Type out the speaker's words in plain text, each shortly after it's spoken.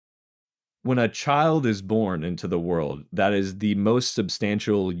when a child is born into the world, that is the most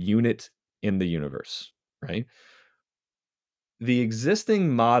substantial unit in the universe, right? The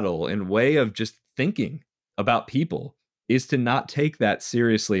existing model and way of just thinking about people is to not take that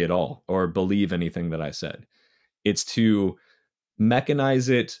seriously at all or believe anything that I said. It's to mechanize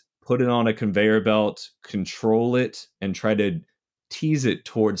it, put it on a conveyor belt, control it, and try to tease it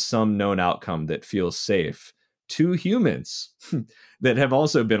towards some known outcome that feels safe to humans that have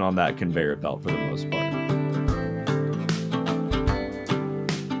also been on that conveyor belt for the most part.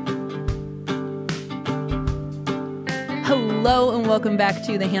 Hello and welcome back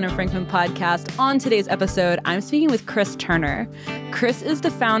to the Hannah Frankman podcast. On today's episode, I'm speaking with Chris Turner. Chris is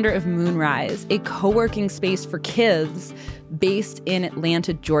the founder of Moonrise, a co-working space for kids based in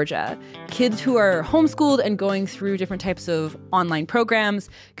Atlanta, Georgia. Kids who are homeschooled and going through different types of online programs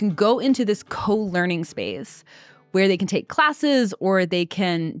can go into this co-learning space where they can take classes or they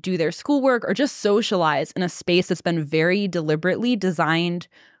can do their schoolwork or just socialize in a space that's been very deliberately designed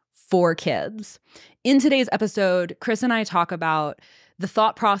for kids. In today's episode, Chris and I talk about the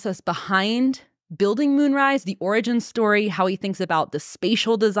thought process behind building Moonrise, the origin story, how he thinks about the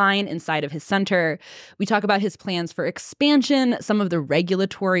spatial design inside of his center. We talk about his plans for expansion, some of the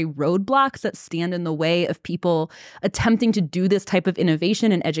regulatory roadblocks that stand in the way of people attempting to do this type of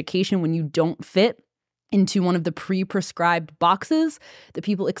innovation in education when you don't fit into one of the pre-prescribed boxes that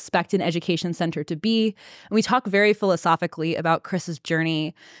people expect an education center to be. And we talk very philosophically about Chris's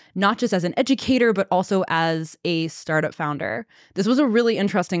journey, not just as an educator, but also as a startup founder. This was a really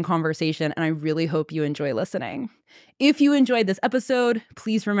interesting conversation, and I really hope you enjoy listening. If you enjoyed this episode,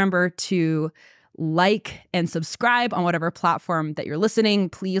 please remember to like and subscribe on whatever platform that you're listening.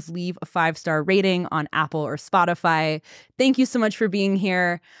 Please leave a 5-star rating on Apple or Spotify. Thank you so much for being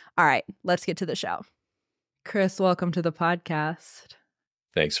here. All right, let's get to the show. Chris, welcome to the podcast.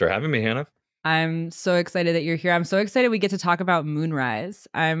 Thanks for having me, Hannah. I'm so excited that you're here. I'm so excited we get to talk about Moonrise.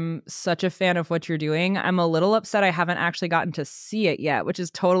 I'm such a fan of what you're doing. I'm a little upset I haven't actually gotten to see it yet, which is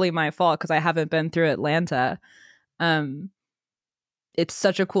totally my fault because I haven't been through Atlanta. It's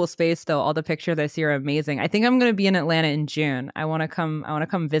such a cool space, though. All the pictures I see are amazing. I think I'm going to be in Atlanta in June. I want to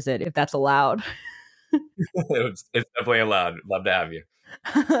come visit if that's allowed. It's definitely allowed. Love to have you.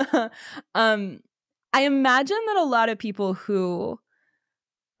 I imagine that a lot of people who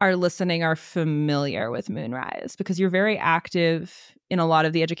are listening are familiar with Moonrise because you're very active in a lot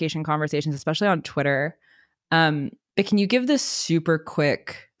of the education conversations, especially on Twitter. But can you give this super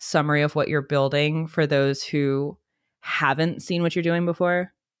quick summary of what you're building for those who haven't seen what you're doing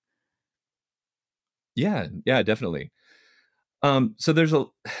before? Yeah, definitely. So there's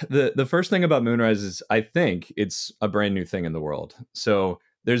the first thing about Moonrise is I think it's a brand new thing in the world. So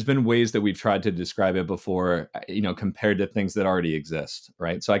there's been ways that we've tried to describe it before, compared to things that already exist,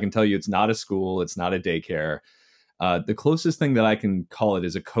 right? So I can tell you it's not a school, it's not a daycare. The closest thing that I can call it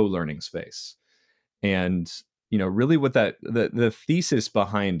is a co-learning space. And, really what the thesis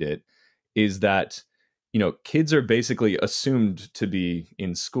behind it is that, kids are basically assumed to be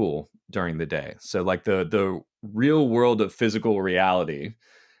in school during the day. So like the real world of physical reality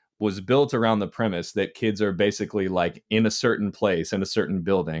was built around the premise that kids are basically like in a certain place, in a certain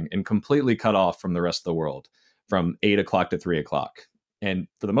building, and completely cut off from the rest of the world from 8 o'clock to 3 o'clock. And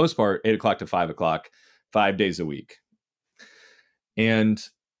for the most part, 8 o'clock to 5 o'clock, 5 days a week. And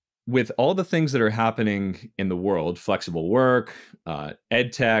with all the things that are happening in the world, flexible work,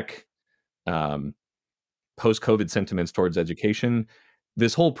 ed tech, post-COVID sentiments towards education,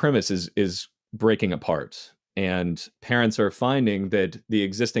 this whole premise is breaking apart. And parents are finding that the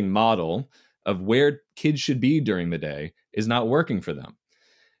existing model of where kids should be during the day is not working for them.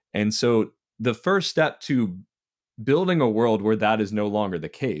 And so the first step to building a world where that is no longer the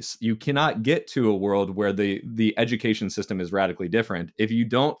case, you cannot get to a world where the education system is radically different if you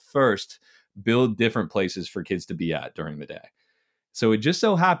don't first build different places for kids to be at during the day. So it just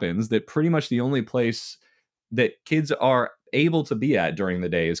so happens that pretty much the only place that kids are able to be at during the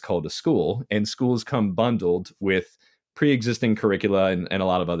day is called a school, and schools come bundled with pre-existing curricula and a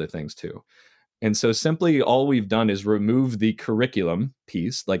lot of other things too. And so simply all we've done is remove the curriculum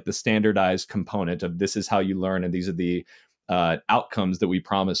piece, like the standardized component of this is how you learn and these are the outcomes that we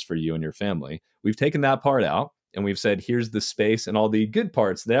promise for you and your family. We've taken that part out and we've said, here's the space and all the good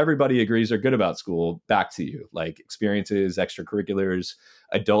parts that everybody agrees are good about school back to you, like experiences, extracurriculars,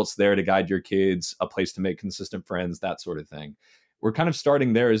 adults there to guide your kids, a place to make consistent friends, that sort of thing. We're kind of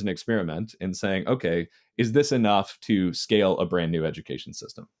starting there as an experiment and saying, okay, is this enough to scale a brand new education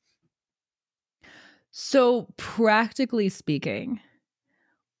system? So practically speaking,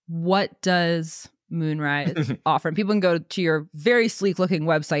 what does Moonrise offer. And people can go to your very sleek looking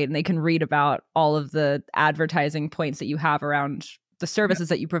website and they can read about all of the advertising points that you have around the services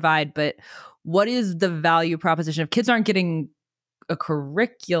that you provide. But what is the value proposition? If kids aren't getting a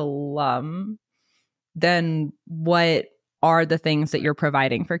curriculum, then what are the things that you're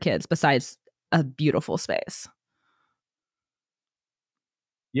providing for kids besides a beautiful space?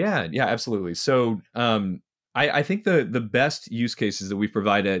 Yeah, absolutely. So I think the best use case is that we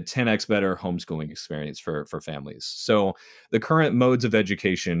provide a 10x better homeschooling experience for families. So the current modes of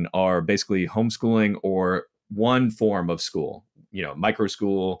education are basically homeschooling or one form of school, micro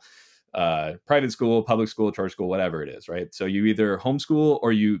school, private school, public school, charter school, whatever it is, right? So you either homeschool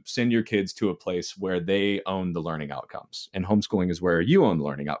or you send your kids to a place where they own the learning outcomes. And homeschooling is where you own the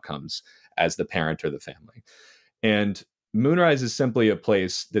learning outcomes as the parent or the family. And Moonrise is simply a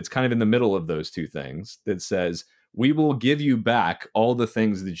place that's kind of in the middle of those two things that says, we will give you back all the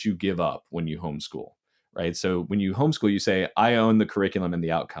things that you give up when you homeschool, right? So when you homeschool, you say, I own the curriculum and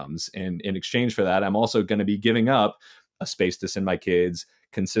the outcomes. And in exchange for that, I'm also going to be giving up a space to send my kids,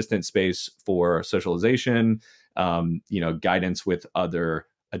 consistent space for socialization, guidance with other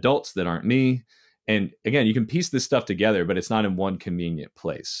adults that aren't me. And again, you can piece this stuff together, but it's not in one convenient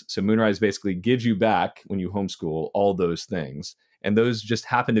place. So Moonrise basically gives you back when you homeschool all those things. And those just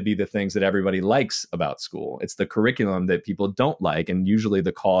happen to be the things that everybody likes about school. It's the curriculum that people don't like, and usually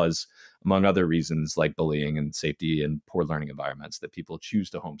the cause, among other reasons like bullying and safety and poor learning environments, that people choose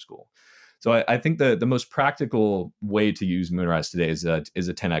to homeschool. So I think the most practical way to use Moonrise today is a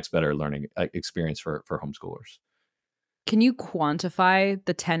 10x better learning experience for homeschoolers. Can you quantify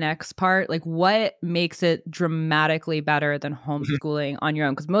the 10x part? Like, what makes it dramatically better than homeschooling on your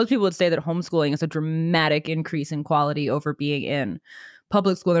own? Because most people would say that homeschooling is a dramatic increase in quality over being in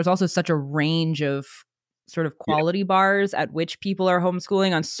public school. There's also such a range of sort of quality bars at which people are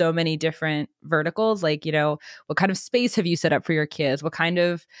homeschooling on so many different verticals. Like, what kind of space have you set up for your kids? What kind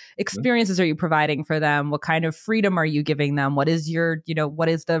of experiences are you providing for them? What kind of freedom are you giving them? What is what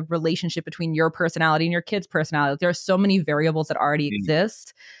is the relationship between your personality and your kids' personality? There are so many variables that already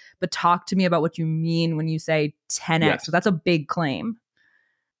exist. But talk to me about what you mean when you say 10x. Yes. So that's a big claim.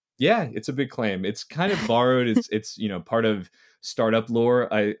 Yeah, it's a big claim. It's kind of borrowed. It's part of startup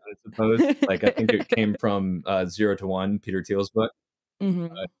lore, I suppose. Like, I think it came from 0 to 1, Peter Thiel's book.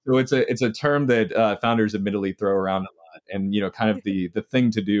 So it's a term that founders admittedly throw around a lot. And kind of the thing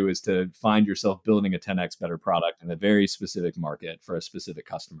to do is to find yourself building a 10x better product in a very specific market for a specific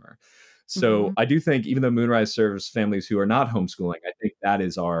customer. So I do think, even though Moonrise serves families who are not homeschooling, I think that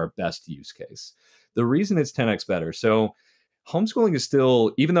is our best use case. The reason it's 10x better. So homeschooling is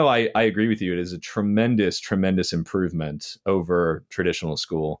still, even though I agree with you, it is a tremendous, tremendous improvement over traditional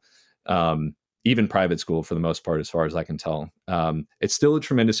school, even private school for the most part, as far as I can tell. It's still a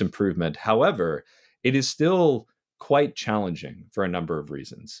tremendous improvement. However, it is still quite challenging for a number of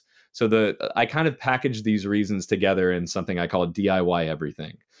reasons. So I kind of package these reasons together in something I call DIY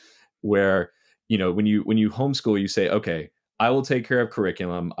everything, where when you homeschool, you say, okay, I will take care of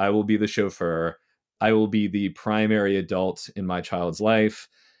curriculum, I will be the chauffeur, I will be the primary adult in my child's life.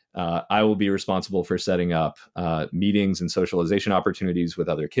 I will be responsible for setting up meetings and socialization opportunities with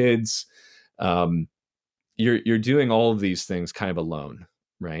other kids. You're doing all of these things kind of alone,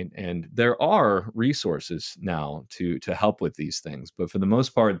 right? And there are resources now to help with these things, but for the most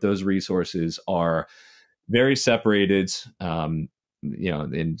part, those resources are very separated.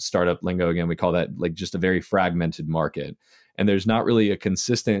 In startup lingo, again, we call that like just a very fragmented market. And there's not really a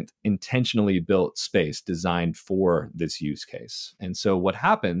consistent, intentionally built space designed for this use case. And so what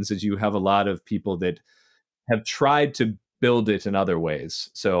happens is you have a lot of people that have tried to build it in other ways.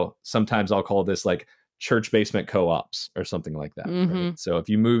 So sometimes I'll call this like church basement co-ops or something like that. Right? So if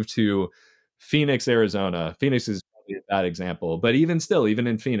you move to Phoenix, Arizona, Phoenix is probably a bad example, but even still, even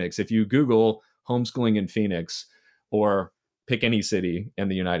in Phoenix, if you Google homeschooling in Phoenix or pick any city in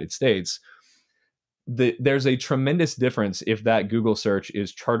the United States, there's a tremendous difference if that Google search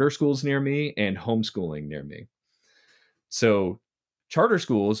is charter schools near me and homeschooling near me. So charter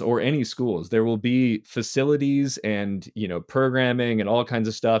schools, or any schools, there will be facilities and programming and all kinds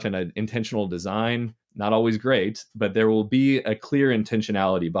of stuff and an intentional design, not always great, but there will be a clear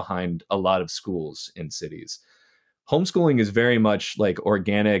intentionality behind a lot of schools in cities. Homeschooling is very much like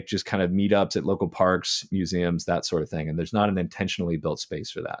organic, just kind of meetups at local parks, museums, that sort of thing. And there's not an intentionally built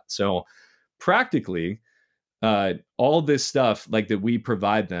space for that. So practically, all this stuff like that we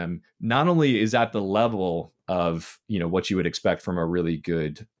provide them not only is at the level of what you would expect from a really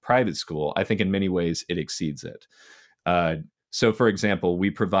good private school, I think in many ways it exceeds it. So, for example, we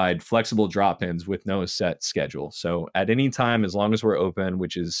provide flexible drop-ins with no set schedule. So at any time, as long as we're open,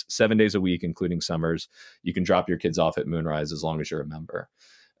 which is 7 days a week, including summers, you can drop your kids off at Moonrise as long as you're a member.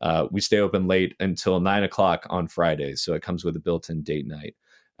 We stay open late until 9 o'clock on Fridays, so it comes with a built-in date night.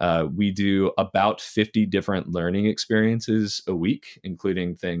 We do about 50 different learning experiences a week,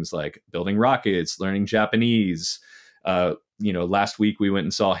 including things like building rockets, learning Japanese. Last week we went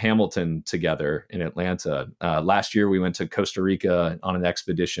and saw Hamilton together in Atlanta. Last year we went to Costa Rica on an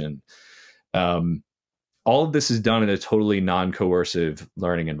expedition. All of this is done in a totally non-coercive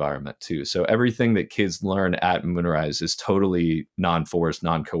learning environment too. So everything that kids learn at Moonrise is totally non-forced,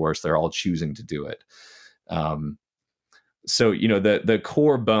 non-coerced. They're all choosing to do it. So, the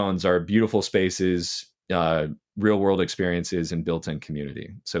core bones are beautiful spaces, real world experiences, and built-in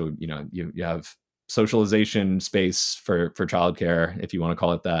community. So, you have socialization space for childcare, if you want to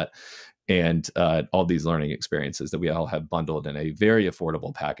call it that, and all these learning experiences that we all have bundled in a very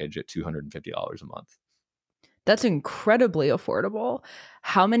affordable package at $250 a month. That's incredibly affordable.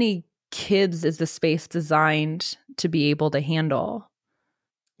 How many kids is the space designed to be able to handle?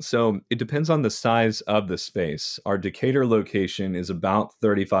 So it depends on the size of the space. Our Decatur location is about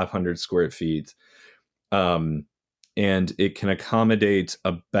 3,500 square feet, and it can accommodate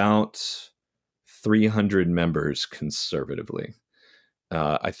about 300 members conservatively.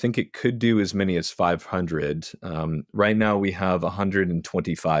 I think it could do as many as 500. Right now we have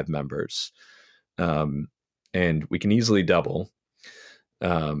 125 members, and we can easily double.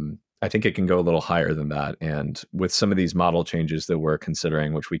 I think it can go a little higher than that. And with some of these model changes that we're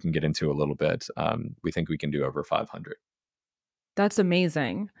considering, which we can get into a little bit, we think we can do over 500. That's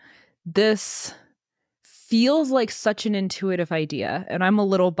amazing. This feels like such an intuitive idea. And I'm a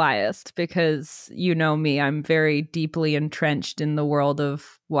little biased because you know me, I'm very deeply entrenched in the world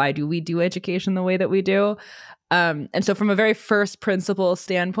of why do we do education the way that we do. And so from a very first principle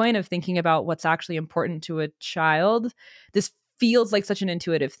standpoint of thinking about what's actually important to a child, this feels like such an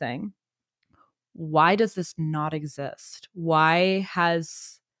intuitive thing. Why does this not exist? Why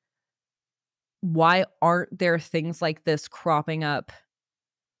aren't there things like this cropping up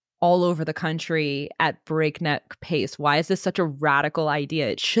all over the country at breakneck pace? Why is this such a radical idea?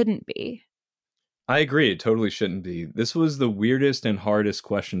 It shouldn't be. I agree. It totally shouldn't be. This was the weirdest and hardest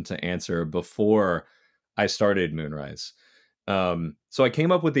question to answer before I started Moonrise. So I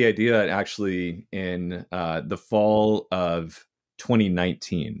came up with the idea actually in the fall of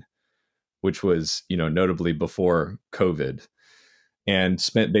 2019, which was, notably before COVID, and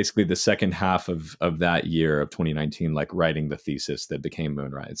spent basically the second half of that year of 2019, like writing the thesis that became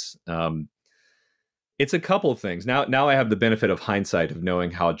Moonrise. It's a couple things. Now I have the benefit of hindsight of knowing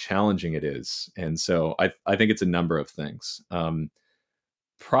how challenging it is. And so I think it's a number of things.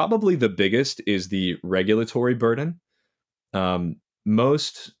 Probably the biggest is the regulatory burden.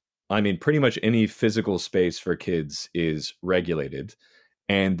 Pretty much any physical space for kids is regulated,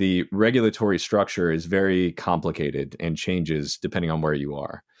 and the regulatory structure is very complicated and changes depending on where you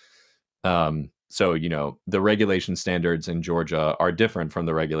are. So, the regulation standards in Georgia are different from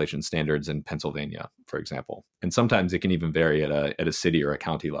the regulation standards in Pennsylvania, for example. And sometimes it can even vary at a city or a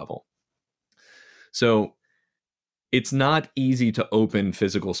county level. So it's not easy to open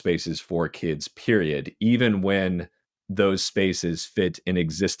physical spaces for kids, period, even when those spaces fit in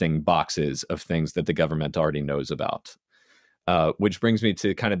existing boxes of things that the government already knows about. Which brings me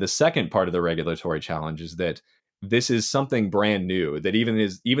to kind of the second part of the regulatory challenge, is that this is something brand new that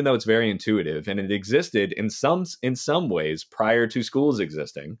even though it's very intuitive and it existed in some ways prior to schools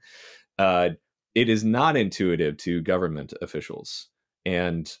existing, it is not intuitive to government officials.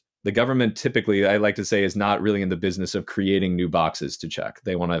 And the government typically, I like to say, is not really in the business of creating new boxes to check.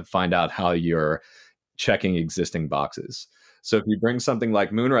 They want to find out how you're checking existing boxes. So if you bring something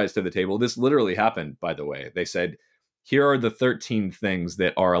like Moonrise to the table, this literally happened, by the way. They said, here are the 13 things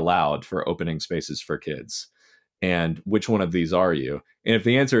that are allowed for opening spaces for kids. And which one of these are you? And if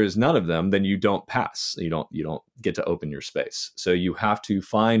the answer is none of them, then you don't pass. You don't get to open your space. So you have to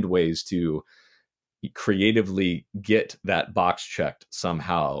find ways to creatively get that box checked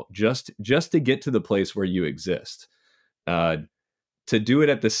somehow, just to get to the place where you exist. To do it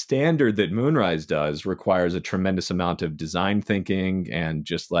at the standard that Moonrise does requires a tremendous amount of design thinking and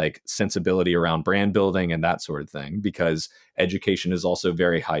just like sensibility around brand building and that sort of thing, because education is also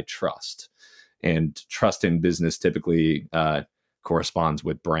very high trust, and trust in business typically corresponds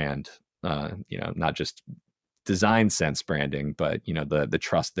with brand, not just design sense branding, but the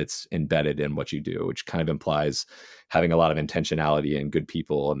trust that's embedded in what you do, which kind of implies having a lot of intentionality and good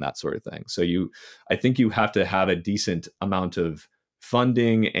people and that sort of thing. So I think you have to have a decent amount of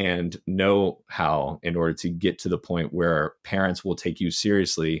funding and know-how in order to get to the point where parents will take you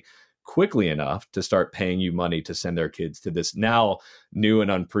seriously quickly enough to start paying you money to send their kids to this now new and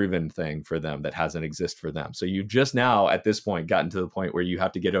unproven thing for them that hasn't existed for them. So you've just now at this point gotten to the point where you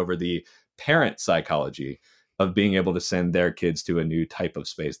have to get over the parent psychology of being able to send their kids to a new type of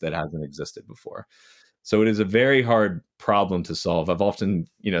space that hasn't existed before. So it is a very hard problem to solve. I've often,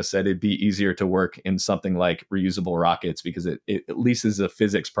 said it'd be easier to work in something like reusable rockets because it at least is a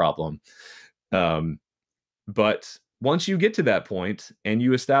physics problem. But once you get to that point and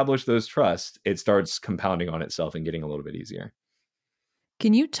you establish those trusts, it starts compounding on itself and getting a little bit easier.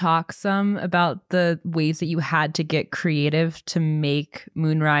 Can you talk some about the ways that you had to get creative to make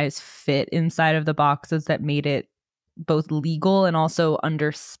Moonrise fit inside of the boxes that made it both legal and also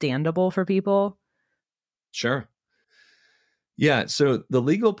understandable for people? Sure. Yeah. So the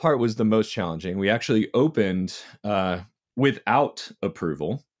legal part was the most challenging. We actually opened without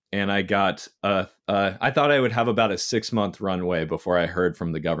approval. And I got, I thought I would have about a 6-month runway before I heard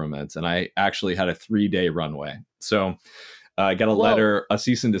from the government. And I actually had a 3-day runway. So I got a letter, a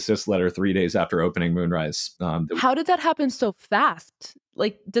cease and desist letter 3 days after opening Moonrise. How did that happen so fast?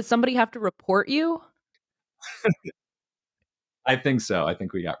 Like, did somebody have to report you? I think so. I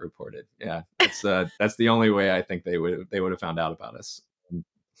think we got reported. Yeah, that's the only way I think they would have found out about us.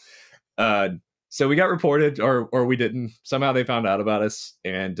 So we got reported, or we didn't. Somehow they found out about us,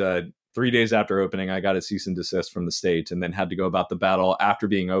 and 3 days after opening, I got a cease and desist from the state, and then had to go about the battle after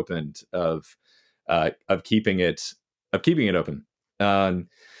being opened of keeping it open. And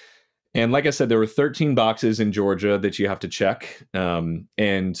like I said, there were 13 boxes in Georgia that you have to check, and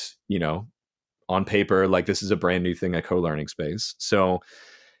on paper, like this is a brand new thing, a co-learning space. So,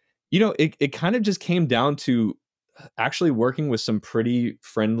 it kind of just came down to actually working with some pretty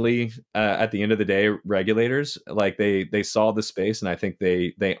friendly, at the end of the day, regulators. Like they saw the space, and I think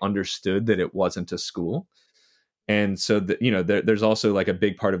they understood that it wasn't a school. And so there's also like a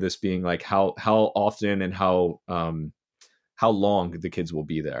big part of this being like how often and how long the kids will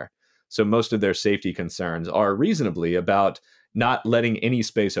be there. So most of their safety concerns are reasonably about not letting any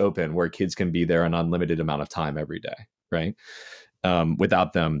space open where kids can be there an unlimited amount of time every day, right?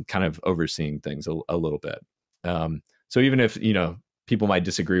 Without them kind of overseeing things a little bit. So even if, people might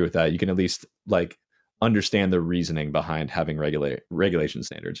disagree with that, you can at least like understand the reasoning behind having regulation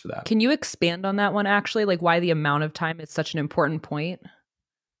standards for that. Can you expand on that one, actually? Like why the amount of time is such an important point?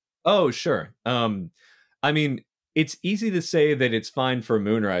 Oh, sure. I mean, it's easy to say that it's fine for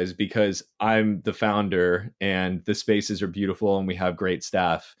Moonrise because I'm the founder and the spaces are beautiful and we have great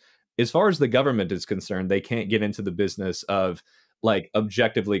staff. As far as the government is concerned, they can't get into the business of like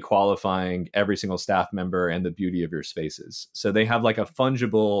objectively qualifying every single staff member and the beauty of your spaces. So they have like a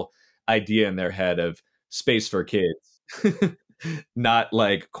fungible idea in their head of space for kids, not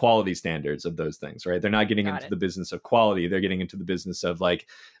like quality standards of those things, right? They're not getting into the business of quality. They're getting into the business of like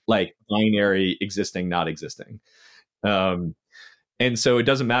binary existing, not existing. And so it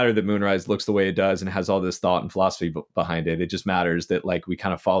doesn't matter that Moonrise looks the way it does and has all this thought and philosophy behind it. It just matters that like we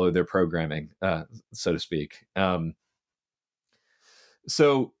kind of follow their programming, so to speak.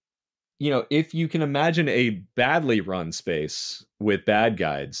 So, if you can imagine a badly run space with bad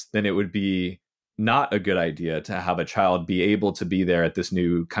guides, then it would be not a good idea to have a child be able to be there at this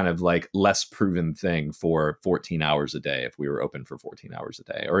new kind of like less proven thing for 14 hours a day if we were open for 14 hours a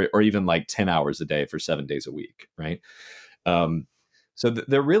day, or even like 10 hours a day for 7 days a week, right? So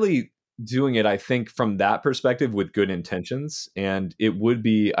they're really doing it, I think, from that perspective with good intentions. And it would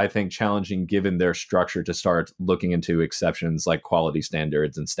be, I think, challenging given their structure to start looking into exceptions like quality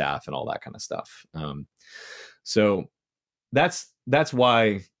standards and staff and all that kind of stuff. So that's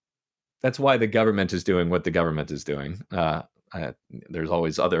why the government is doing what the government is doing. There's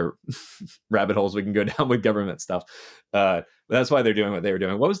always other rabbit holes we can go down with government stuff. But that's why they're doing what they were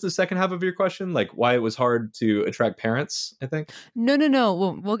doing. What was the second half of your question? Like why it was hard to attract parents, I think?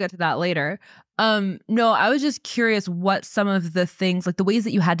 No. We'll get to that later. No, I was just curious what some of the things, like the ways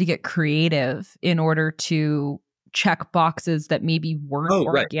that you had to get creative in order to check boxes that maybe weren't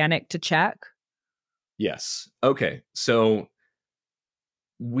organic to check. Yes. Okay. So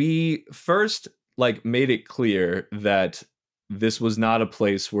we first like made it clear that this was not a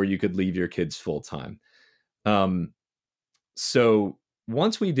place where you could leave your kids full time. So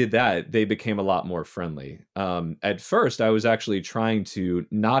once we did that, they became a lot more friendly. At first, I was actually trying to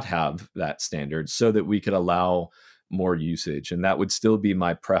not have that standard so that we could allow more usage, and that would still be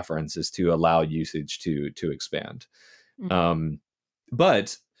my preference, is to allow usage to expand. Mm-hmm.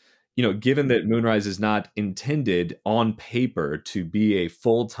 But given that Moonrise is not intended on paper to be a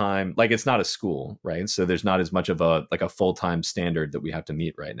full-time, like it's not a school, right? So there's not as much of a full-time standard that we have to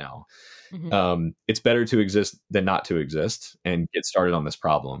meet right now. Mhm. It's better to exist than not to exist and get started on this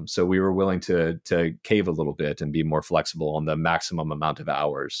problem. So we were willing to cave a little bit and be more flexible on the maximum amount of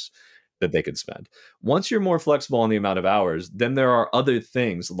hours that they could spend. Once you're more flexible on the amount of hours, then there are other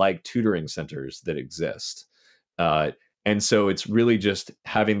things like tutoring centers that exist. Uh, and so it's really just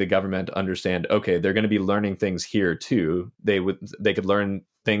having the government understand, okay, they're going to be learning things here too. They could learn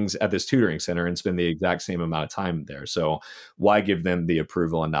things at this tutoring center and spend the exact same amount of time there. So why give them the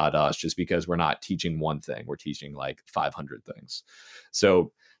approval and not us, just because we're not teaching one thing, we're teaching like 500 things.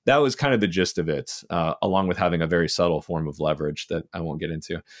 So that was kind of the gist of it, along with having a very subtle form of leverage that I won't get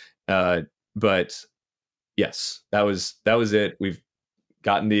into. But yes, that was it. We've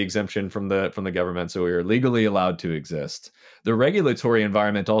gotten the exemption from the government, so we were legally allowed to exist. The regulatory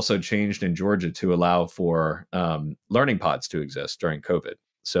environment also changed in Georgia to allow for learning pods to exist during COVID.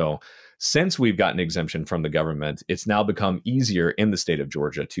 So since we've gotten exemption from the government, it's now become easier in the state of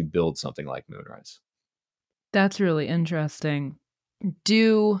Georgia to build something like Moonrise. That's really interesting.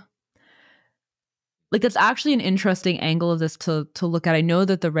 That's actually an interesting angle of this to look at. I know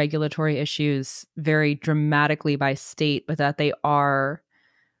that the regulatory issues vary dramatically by state, but that they are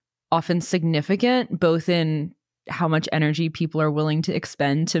often significant, both in how much energy people are willing to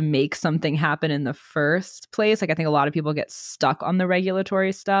expend to make something happen in the first place. Like, I think a lot of people get stuck on the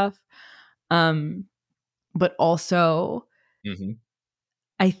regulatory stuff. But also,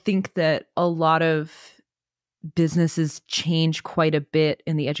 I think that a lot of businesses change quite a bit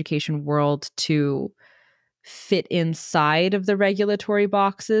in the education world to fit inside of the regulatory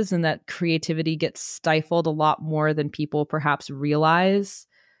boxes, and that creativity gets stifled a lot more than people perhaps realize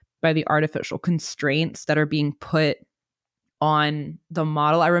by the artificial constraints that are being put on the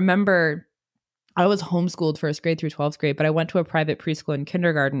model. I remember I was homeschooled first grade through 12th grade, but I went to a private preschool and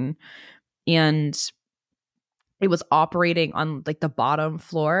kindergarten, and it was operating on like the bottom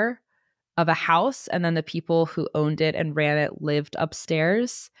floor of a house, and then the people who owned it and ran it lived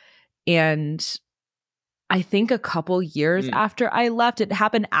upstairs. And I think a couple years after I left, it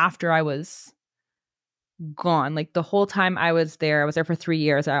happened after I was gone. Like, the whole time I was there for 3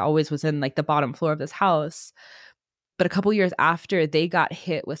 years. I always was in like the bottom floor of this house. But a couple years after, they got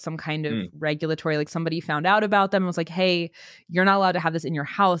hit with some kind of regulatory, like somebody found out about them and was like, hey, you're not allowed to have this in your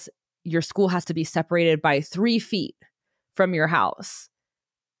house. Your school has to be separated by 3 feet from your house,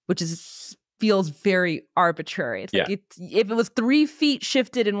 which feels very arbitrary. It's like, if it was 3 feet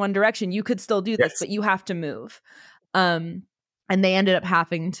shifted in one direction, you could still do this, but you have to move. And they ended up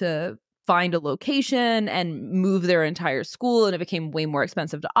having to find a location and move their entire school, and it became way more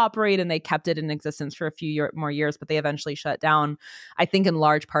expensive to operate, and they kept it in existence for a few more years, but they eventually shut down, I think in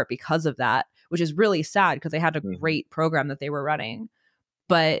large part because of that, which is really sad because they had a great program that they were running.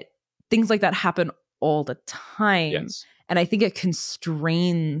 But things like that happen all the time. And I think it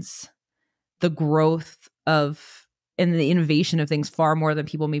constrains the growth of and the innovation of things far more than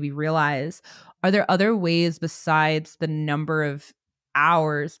people maybe realize. Are there other ways besides the number of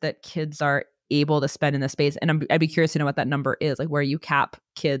hours that kids are able to spend in the space? And I'd be curious to know what that number is, like where you cap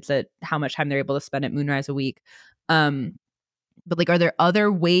kids at how much time they're able to spend at Moonrise a week. But like, are there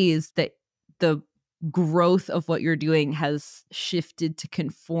other ways that the growth of what you're doing has shifted to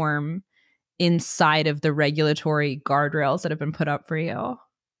conform inside of the regulatory guardrails that have been put up for you?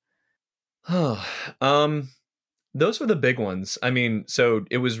 Those were the big ones. I mean, so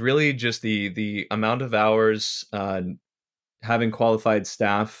it was really just the amount of hours, having qualified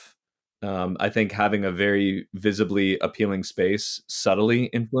staff. I think having a very visibly appealing space subtly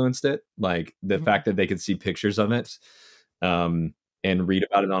influenced it. Like the fact that they could see pictures of it, and read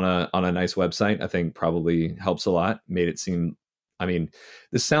about it on a nice website, I think probably helps a lot. Made it seem, I mean,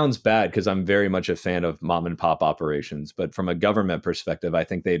 this sounds bad because I'm very much a fan of mom and pop operations, but from a government perspective, I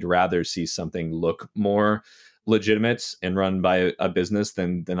think they'd rather see something look more legitimate and run by a business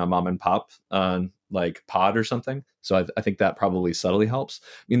than a mom and pop like pod or something. So I think that probably subtly helps.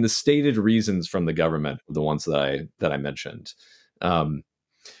 I mean, the stated reasons from the government are the ones that I mentioned.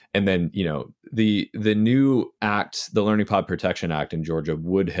 And then, the new act, the Learning Pod Protection Act in Georgia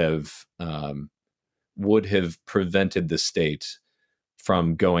would have prevented the state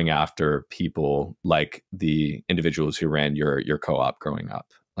from going after people like the individuals who ran your co-op growing up.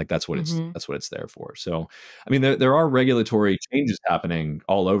 Like that's what it's there for. So, I mean, there are regulatory changes happening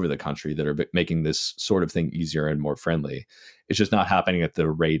all over the country that are making this sort of thing easier and more friendly. It's just not happening at the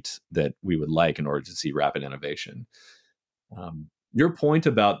rate that we would like in order to see rapid innovation. Your point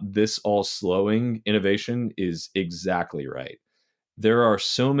about this all slowing innovation is exactly right. there are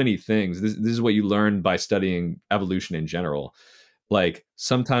so many things. This is what you learn by studying evolution in general. Like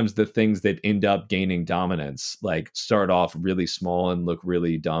sometimes the things that end up gaining dominance like start off really small and look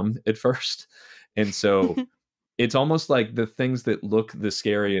really dumb at first. And so it's almost like the things that look the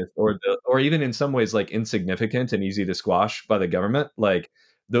scariest or even in some ways like insignificant and easy to squash by the government, like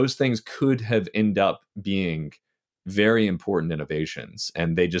those things could have end up being very important innovations,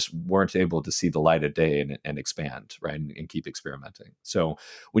 and they just weren't able to see the light of day and expand, right, and keep experimenting. So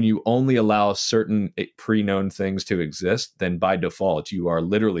when you only allow certain pre-known things to exist, then by default you are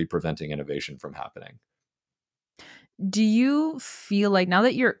literally preventing innovation from happening. Do you feel like now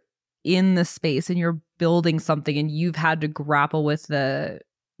that you're in the space and you're building something and you've had to grapple with the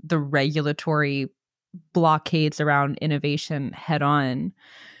regulatory blockades around innovation head on,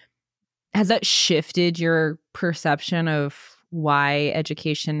 has that shifted your perception of why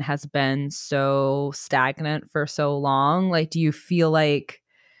education has been so stagnant for so long? Like, do you feel like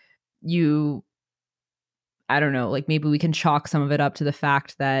I don't know, like maybe we can chalk some of it up to the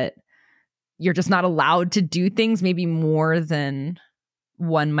fact that you're just not allowed to do things maybe more than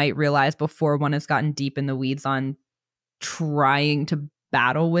one might realize before one has gotten deep in the weeds on trying to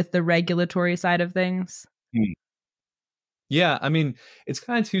battle with the regulatory side of things? Yeah, I mean, it's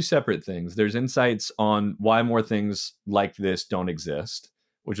kind of two separate things. There's insights on why more things like this don't exist,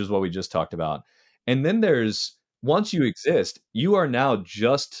 which is what we just talked about. And then there's once you exist, you are now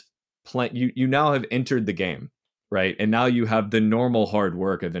just playing you now have entered the game, right? And now you have the normal hard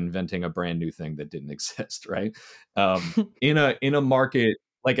work of inventing a brand new thing that didn't exist, right? In a market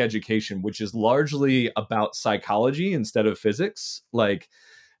like education, which is largely about psychology instead of physics, like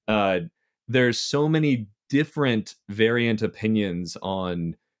uh there's so many different variant opinions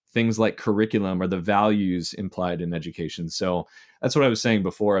on things like curriculum or the values implied in education. So that's what I was saying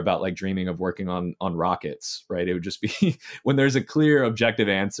before about like dreaming of working on rockets, right? It would just be when there's a clear objective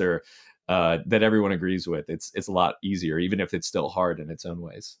answer that everyone agrees with, it's a lot easier, even if it's still hard in its own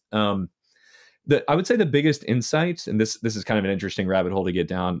ways. I would say the biggest insight, and this is kind of an interesting rabbit hole to get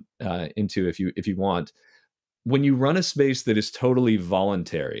down into if you want, when you run a space that is totally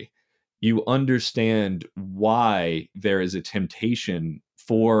voluntary, you understand why there is a temptation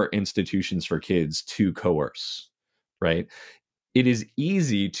for institutions for kids to coerce, right? It is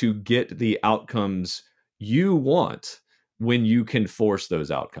easy to get the outcomes you want when you can force those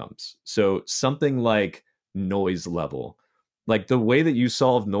outcomes. So something like noise level, like the way that you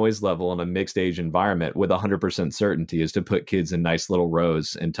solve noise level in a mixed age environment with 100% certainty is to put kids in nice little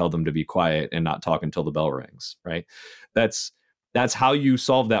rows and tell them to be quiet and not talk until the bell rings, right? That's that's how you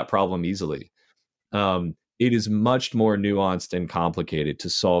solve that problem easily. It is much more nuanced and complicated to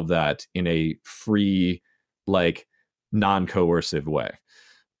solve that in a free, like non-coercive way.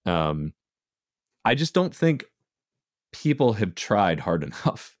 Um, I just don't think people have tried hard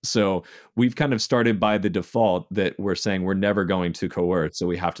enough. So we've kind of started by the default that we're saying we're never going to coerce, so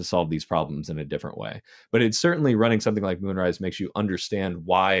we have to solve these problems in a different way. But it's certainly running something like Moonrise makes you understand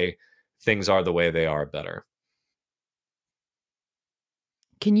why things are the way they are better.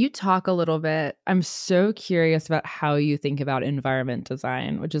 Can you talk a little bit? I'm so curious about how you think about environment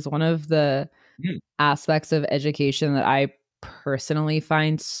design, which is one of the Mm, aspects of education that I personally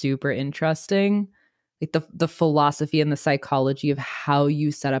find super interesting. Like the philosophy and the psychology of how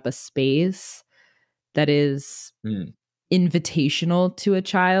you set up a space that is mm, invitational to a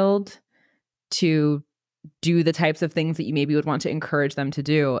child to do the types of things that you maybe would want to encourage them to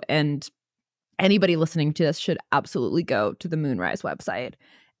do. And anybody listening to this should absolutely go to the Moonrise website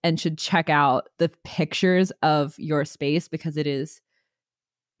and should check out the pictures of your space because it is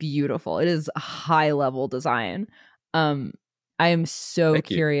beautiful. It is a high level design. Um, I am so thank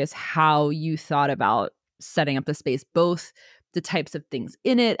you. curious how you thought about setting up the space, both the types of things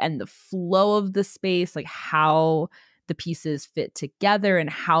in it and the flow of the space, like how the pieces fit together and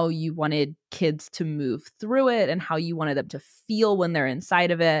how you wanted kids to move through it and how you wanted them to feel when they're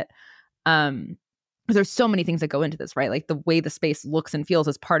inside of it. Um, 'Cause there's so many things that go into this, right? Like the way the space looks and feels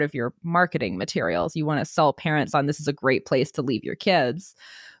is part of your marketing materials. You want to sell parents on this is a great place to leave your kids,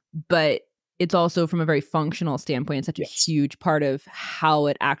 but it's also from a very functional standpoint, it's such a Yes. huge part of how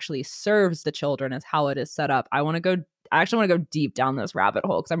it actually serves the children is how it is set up. I actually want to go deep down this rabbit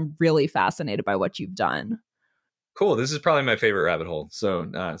hole because I'm really fascinated by what you've done. Cool. This is probably my favorite rabbit hole. So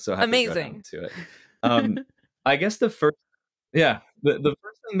happy to go down Amazing. to it. Um, I guess the first Yeah, the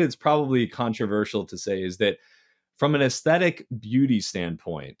first thing that's probably controversial to say is that from an aesthetic beauty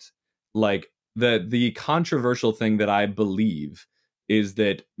standpoint, like the controversial thing that I believe is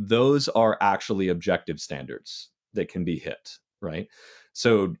that those are actually objective standards that can be hit. right?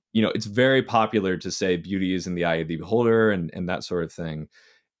 So, it's very popular to say beauty is in the eye of the beholder and that sort of thing.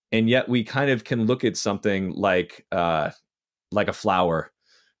 And yet we kind of can look at something like a flower,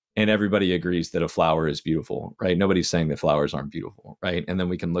 and everybody agrees that a flower is beautiful, right? Nobody's saying that flowers aren't beautiful, right? And then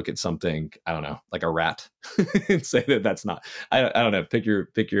we can look at something, I don't know, like a rat, and say that that's not. I don't know. Pick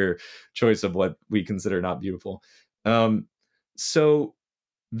your choice of what we consider not beautiful. So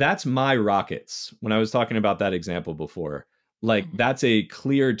that's my rockets. When I was talking about that example before, like that's a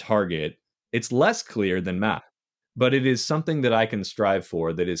clear target. It's less clear than math, but it is something that I can strive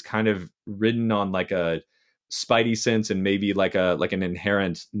for, that is kind of ridden on like a spidey sense and maybe like an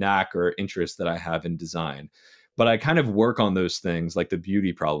inherent knack or interest that I have in design. But I kind of work on those things, like the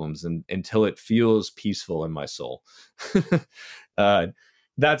beauty problems, and until it feels peaceful in my soul. uh,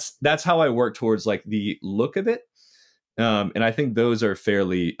 that's how I work towards like the look of it. And I think those are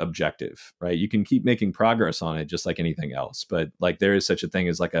fairly objective, right? You can keep making progress on it just like anything else. But like there is such a thing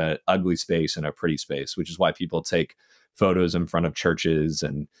as like a ugly space and a pretty space, which is why people take photos in front of churches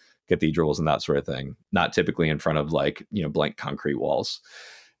and cathedrals and that sort of thing, not typically in front of like, blank concrete walls.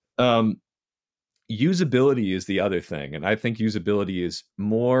 Usability is the other thing. And I think usability is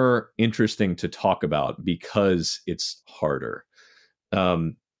more interesting to talk about because it's harder.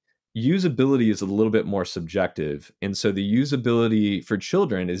 Usability is a little bit more subjective. And so the usability for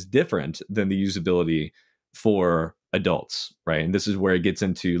children is different than the usability for adults, right? And this is where it gets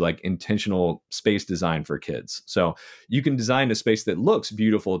into like intentional space design for kids. So you can design a space that looks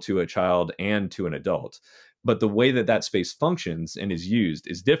beautiful to a child and to an adult, but the way that that space functions and is used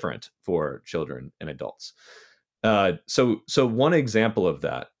is different for children and adults. So one example of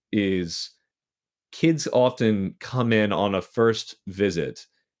that is kids often come in on a first visit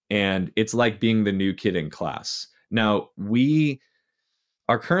and it's like being the new kid in class. Now, we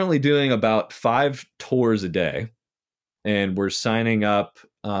are currently doing about 5 tours a day, and we're signing up,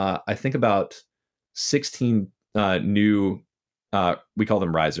 I think, about 16 new, we call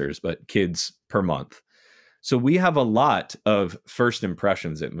them risers, but kids per month. So we have a lot of first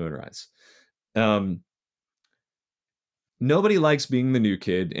impressions at Moonrise. Nobody likes being the new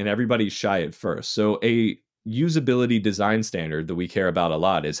kid, and everybody's shy at first. So a usability design standard that we care about a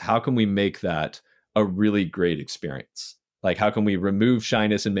lot is how can we make that a really great experience? Like, how can we remove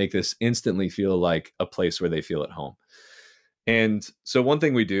shyness and make this instantly feel like a place where they feel at home? And so one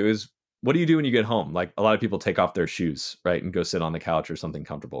thing we do is, what do you do when you get home? Like, a lot of people take off their shoes, right, and go sit on the couch or something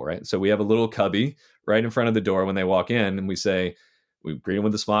comfortable, right? So we have a little cubby right in front of the door when they walk in, and we greet them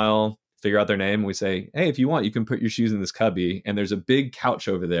with a smile, figure out their name, and we say, hey, if you want, you can put your shoes in this cubby. And there's a big couch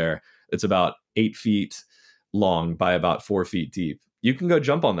over there that's about 8 feet long by about 4 feet deep. You can go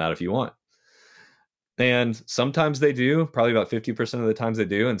jump on that if you want. And sometimes they do, probably about 50% of the times they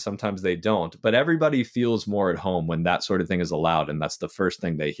do, and sometimes they don't. But everybody feels more at home when that sort of thing is allowed. And that's the first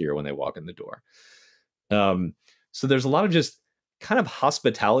thing they hear when they walk in the door. So there's a lot of just kind of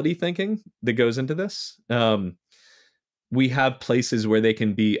hospitality thinking that goes into this. We have places where they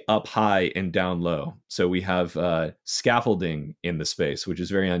can be up high and down low. So we have scaffolding in the space, which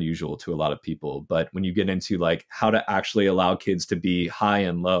is very unusual to a lot of people. But when you get into like how to actually allow kids to be high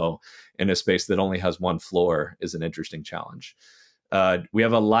and low in a space that only has one floor is an interesting challenge. We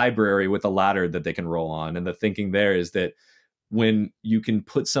have a library with a ladder that they can roll on. And the thinking there is that when you can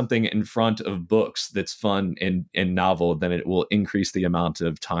put something in front of books that's fun and novel, then it will increase the amount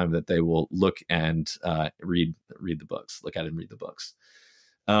of time that they will look and read the books, look at and read the books.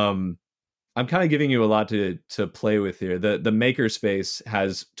 I'm kind of giving you a lot to play with here. The maker space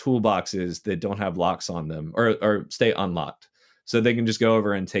has toolboxes that don't have locks on them or stay unlocked. So they can just go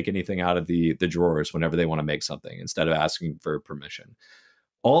over and take anything out of the drawers whenever they want to make something instead of asking for permission.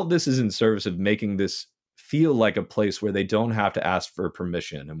 All of this is in service of making this feel like a place where they don't have to ask for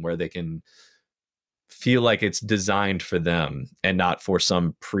permission and where they can feel like it's designed for them and not for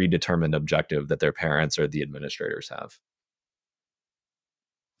some predetermined objective that their parents or the administrators have.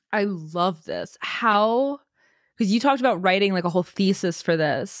 I love this. How, because you talked about writing like a whole thesis for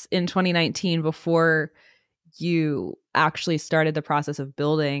this in 2019 before you actually started the process of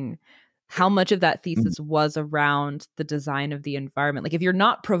building. How much of that thesis was around the design of the environment? Like, if you're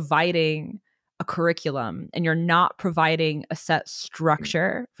not providing a curriculum and you're not providing a set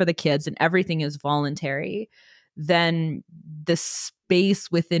structure for the kids and everything is voluntary, then the space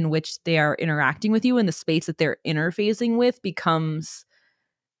within which they are interacting with you and the space that they're interfacing with becomes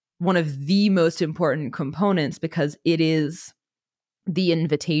one of the most important components, because it is the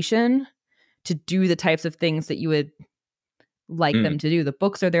invitation to do the types of things that you would like them to do. The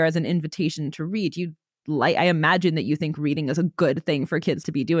books are there as an invitation to read. I imagine that you think reading is a good thing for kids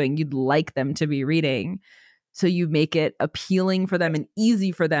to be doing. You'd like them to be reading. So you make it appealing for them and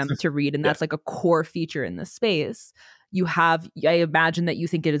easy for them to read. And Yeah. that's like a core feature in this space. You have, I imagine that you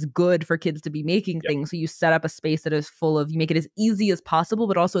think it is good for kids to be making things. So you set up a space that is full of, you make it as easy as possible,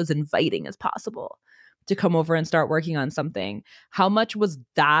 but also as inviting as possible to come over and start working on something. How much was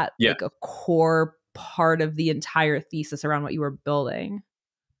that like a core part of the entire thesis around what you were building?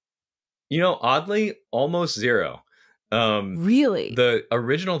 Oddly, almost zero. Really? The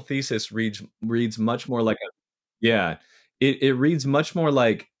original thesis reads much more like it reads much more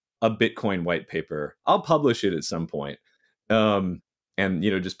like a Bitcoin white paper. I'll publish it at some point, and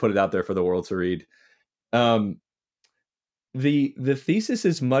just put it out there for the world to read. The thesis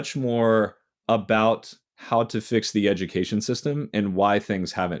is much more about how to fix the education system and why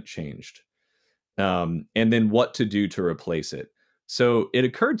things haven't changed, and then what to do to replace it. So it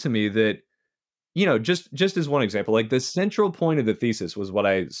occurred to me that just as one example, like the central point of the thesis was what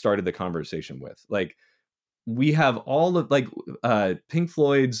I started the conversation with. Like we have all of Pink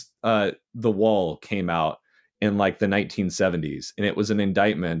Floyd's The Wall came out in like the 1970s, and it was an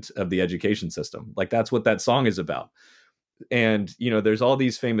indictment of the education system. Like that's what that song is about. And there's all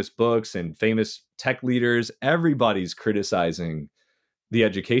these famous books and famous tech leaders. Everybody's criticizing the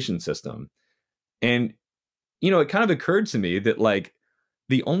education system. And it kind of occurred to me that like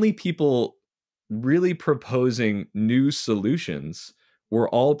the only people really proposing new solutions were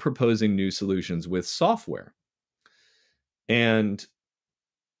all proposing new solutions with software. And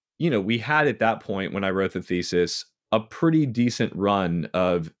we had at that point when I wrote the thesis a pretty decent run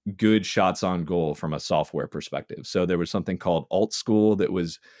of good shots on goal from a software perspective. So there was something called Alt School that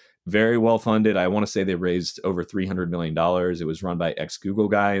was very well funded. I want to say they raised over $300 million. It was run by ex-Google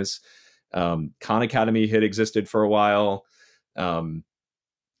guys. Khan Academy had existed for a while.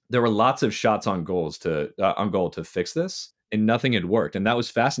 There were lots of shots on goal to fix this, and nothing had worked. And that was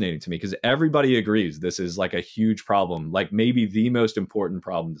fascinating to me because everybody agrees this is like a huge problem, like maybe the most important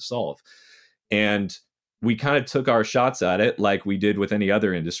problem to solve. And we kind of took our shots at it like we did with any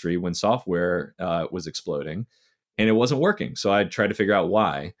other industry when software was exploding, and it wasn't working. So I tried to figure out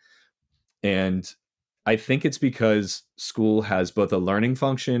why. And I think it's because school has both a learning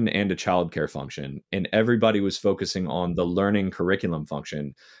function and a childcare function, and everybody was focusing on the learning curriculum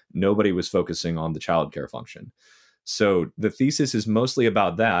function. Nobody was focusing on the childcare function. So the thesis is mostly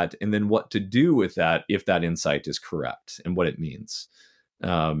about that, and then what to do with that if that insight is correct and what it means.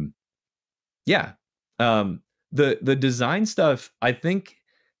 The design stuff, I think,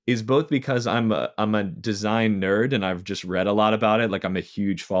 is both because I'm a design nerd and I've just read a lot about it. Like I'm a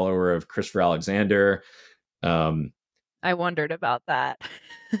huge follower of Christopher Alexander. I wondered about that.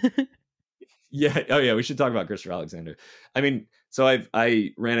 Yeah. Oh yeah. We should talk about Christopher Alexander. I mean, so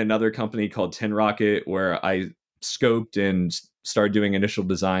I ran another company called 10 Rocket where I scoped and started doing initial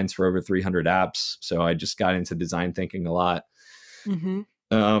designs for over 300 apps. So I just got into design thinking a lot.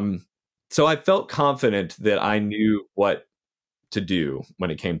 Mm-hmm. So I felt confident that I knew what to do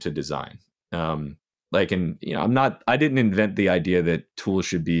when it came to design. I didn't invent the idea that tools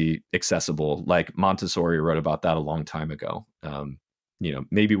should be accessible. Like Montessori wrote about that a long time ago.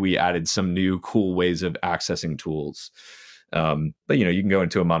 Maybe we added some new cool ways of accessing tools. But you can go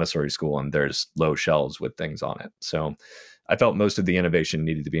into a Montessori school and there's low shelves with things on it. So I felt most of the innovation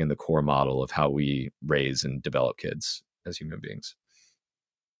needed to be in the core model of how we raise and develop kids as human beings.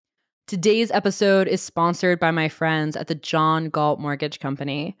 Today's episode is sponsored by my friends at the John Galt Mortgage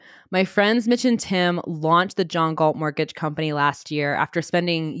Company. My friends Mitch and Tim launched the John Galt Mortgage Company last year after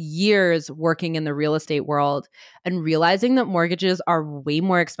spending years working in the real estate world and realizing that mortgages are way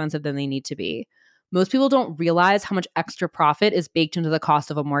more expensive than they need to be. Most people don't realize how much extra profit is baked into the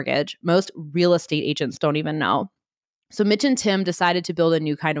cost of a mortgage. Most real estate agents don't even know. So Mitch and Tim decided to build a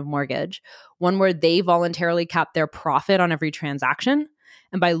new kind of mortgage, one where they voluntarily cap their profit on every transaction.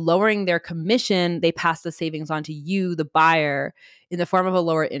 And by lowering their commission, they pass the savings on to you, the buyer, in the form of a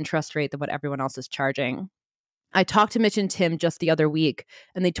lower interest rate than what everyone else is charging. I talked to Mitch and Tim just the other week,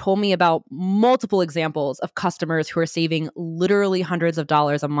 and they told me about multiple examples of customers who are saving literally hundreds of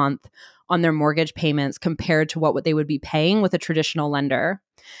dollars a month on their mortgage payments compared to what they would be paying with a traditional lender.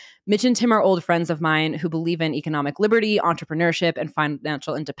 Mitch and Tim are old friends of mine who believe in economic liberty, entrepreneurship, and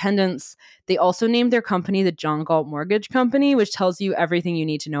financial independence. They also named their company the John Galt Mortgage Company, which tells you everything you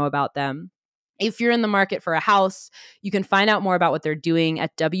need to know about them. If you're in the market for a house, you can find out more about what they're doing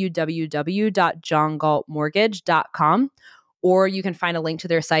at www.johngaltmortgage.com, or you can find a link to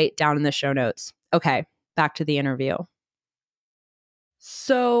their site down in the show notes. Okay, back to the interview.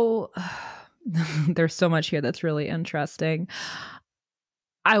 So there's so much here that's really interesting.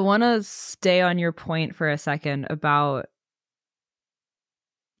 I want to stay on your point for a second about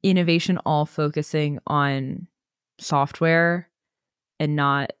innovation all focusing on software and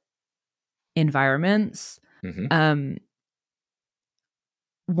not environments. Mm-hmm.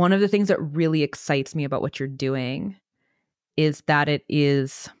 One of the things that really excites me about what you're doing is that it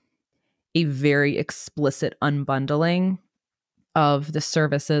is a very explicit unbundling of the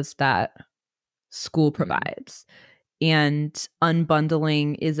services that school provides. And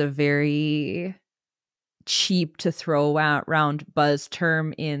unbundling is a very cheap to throw around buzz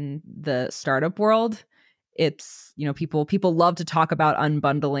term in the startup world. It's, people love to talk about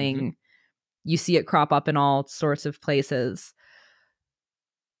unbundling. Mm-hmm. You see it crop up in all sorts of places.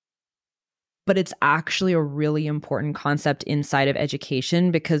 But it's actually a really important concept inside of education,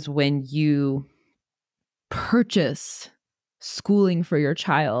 because when you purchase schooling for your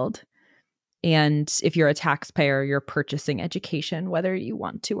child, and if you're a taxpayer, you're purchasing education, whether you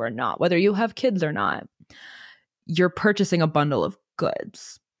want to or not, whether you have kids or not, you're purchasing a bundle of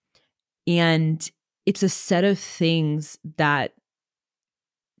goods. And it's a set of things that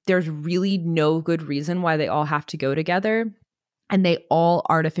there's really no good reason why they all have to go together. And they all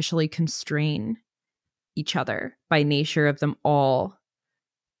artificially constrain each other by nature of them all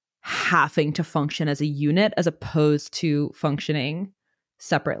having to function as a unit as opposed to functioning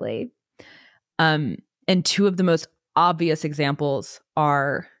separately. And two of the most obvious examples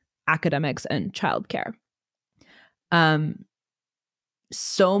are academics and childcare.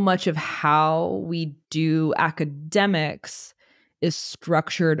 So much of how we do academics is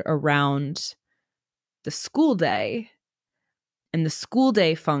structured around the school day, and the school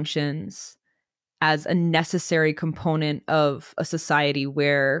day functions as a necessary component of a society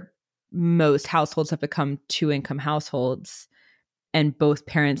where most households have become two-income households, and both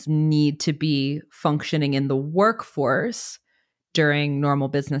parents need to be functioning in the workforce during normal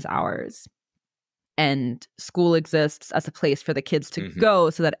business hours. And school exists as a place for the kids to go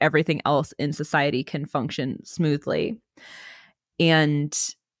so that everything else in society can function smoothly. And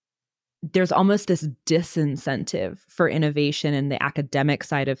there's almost this disincentive for innovation in the academic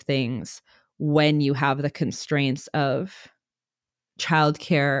side of things when you have the constraints of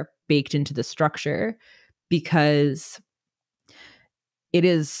childcare baked into the structure, because it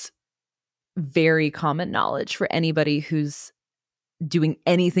is very common knowledge for anybody who's doing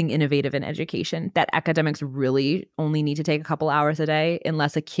anything innovative in education that academics really only need to take a couple hours a day,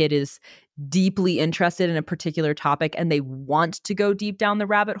 unless a kid is deeply interested in a particular topic and they want to go deep down the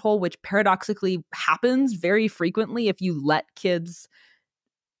rabbit hole, which paradoxically happens very frequently if you let kids,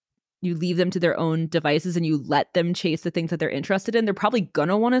 you leave them to their own devices and you let them chase the things that they're interested in. They're probably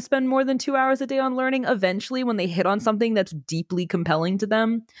gonna want to spend more than 2 hours a day on learning eventually when they hit on something that's deeply compelling to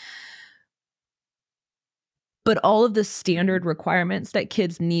them. But all of the standard requirements that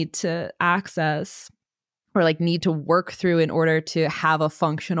kids need to access or like need to work through in order to have a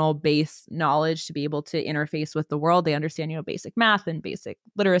functional base knowledge to be able to interface with the world. They understand, basic math and basic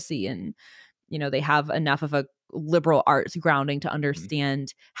literacy, and, they have enough of a liberal arts grounding to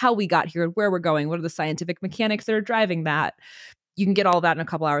understand how we got here and where we're going. What are the scientific mechanics that are driving that? You can get all that in a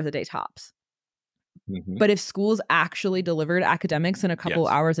couple hours a day tops. But if schools actually delivered academics in a couple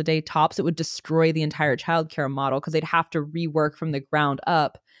hours a day tops, it would destroy the entire childcare model, because they'd have to rework from the ground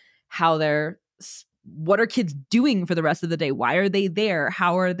up what are kids doing for the rest of the day? Why are they there?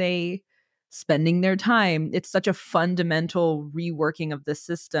 How are they spending their time? It's such a fundamental reworking of the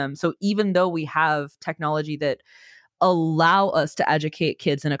system. So even though we have technology that allow us to educate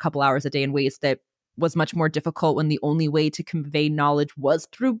kids in a couple hours a day in ways that was much more difficult when the only way to convey knowledge was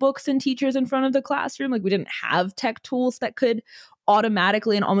through books and teachers in front of the classroom. Like, we didn't have tech tools that could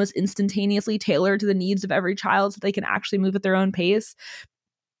automatically and almost instantaneously tailor to the needs of every child so they can actually move at their own pace.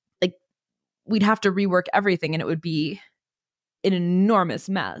 Like, we'd have to rework everything, and it would be an enormous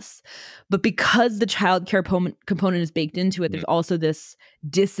mess. But because the childcare component is baked into it, there's also this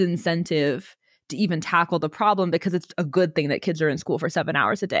disincentive to even tackle the problem, because it's a good thing that kids are in school for 7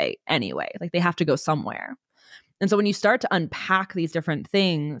 hours a day anyway. Like, they have to go somewhere. And so when you start to unpack these different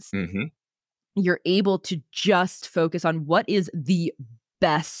things, you're able to just focus on what is the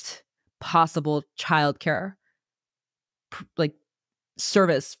best possible childcare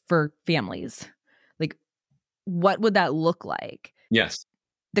service for families. Like, what would that look like? Yes.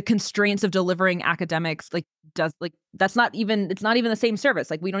 The constraints of delivering academics, it's not even the same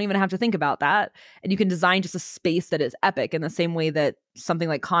service. Like, we don't even have to think about that. And you can design just a space that is epic in the same way that something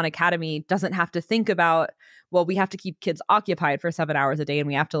like Khan Academy doesn't have to think about, well, we have to keep kids occupied for 7 hours a day and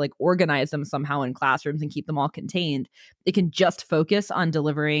we have to organize them somehow in classrooms and keep them all contained. It can just focus on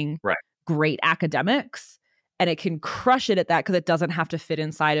delivering great academics, and it can crush it at that because it doesn't have to fit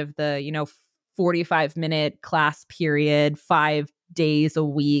inside of the, 45-minute class period, 5 days a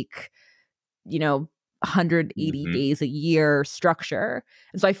week, 180 Mhm. days a year structure.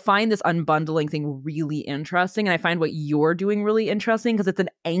 And so I find this unbundling thing really interesting. And I find what you're doing really interesting because it's an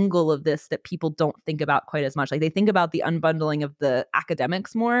angle of this that people don't think about quite as much. Like they think about the unbundling of the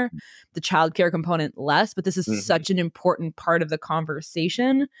academics more, the childcare component less, but this is Mhm. such an important part of the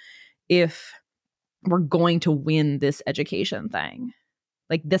conversation if we're going to win this education thing.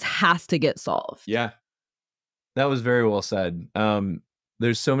 Like this has to get solved. Yeah. That was very well said.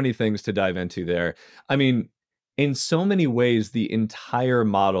 There's so many things to dive into there. I mean, in so many ways, the entire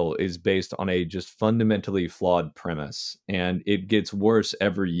model is based on a just fundamentally flawed premise, and it gets worse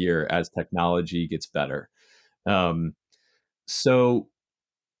every year as technology gets better. Um, so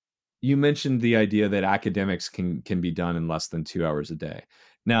you mentioned the idea that academics can be done in less than 2 hours a day.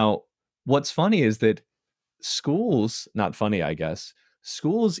 Now, what's funny is that schools, not funny, I guess,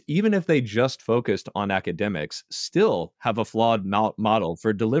 schools, even if they just focused on academics, still have a flawed model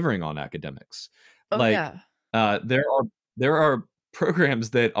for delivering on academics. Oh, Like, yeah. there are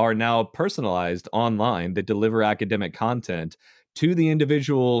programs that are now personalized online that deliver academic content to the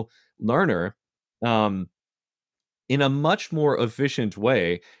individual learner, um, in a much more efficient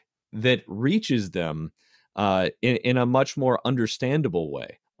way that reaches them in a much more understandable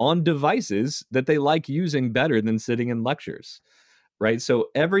way on devices that they like using better than sitting in lectures, right? So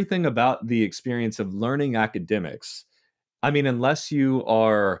everything about the experience of learning academics, I mean, unless you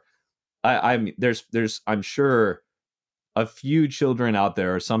are, I mean, there's, I'm sure a few children out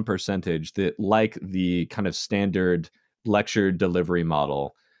there, or some percentage that like the kind of standard lecture delivery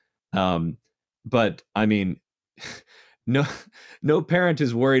model. Um, but I mean, no, no parent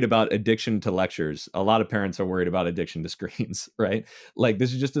is worried about addiction to lectures. A lot of parents are worried about addiction to screens, right? Like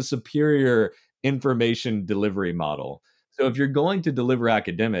this is just a superior information delivery model. So if you're going to deliver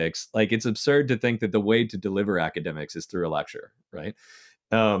academics, like it's absurd to think that the way to deliver academics is through a lecture, right?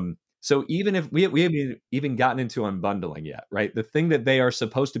 So even if we haven't even gotten into unbundling yet, right? The thing that they are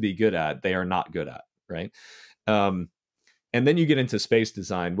supposed to be good at, they are not good at, right? Um, and then you get into space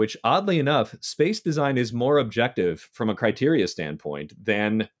design, which oddly enough, space design is more objective from a criteria standpoint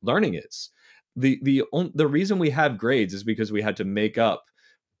than learning is. The reason we have grades is because we had to make up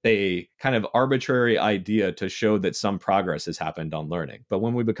a kind of arbitrary idea to show that some progress has happened on learning. But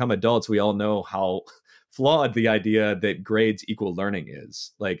when we become adults, we all know how flawed the idea that grades equal learning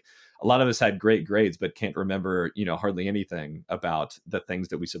is. Like a lot of us had great grades, but can't remember, hardly anything about the things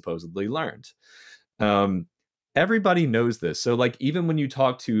that we supposedly learned. Um, Everybody knows this. So, like, even when you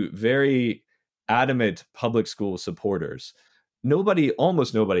talk to very adamant public school supporters,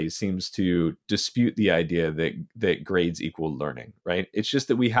 almost nobody seems to dispute the idea that grades equal learning, right? It's just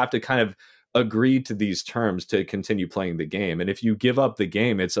that we have to kind of agree to these terms to continue playing the game. And if you give up the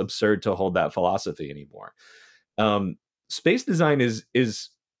game, it's absurd to hold that philosophy anymore. Um, Space design is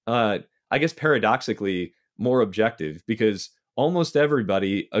I guess paradoxically more objective because almost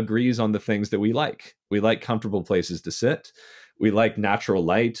everybody agrees on the things that we like. We like comfortable places to sit. We like natural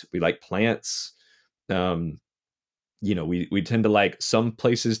light. We like plants. Um, we tend to like some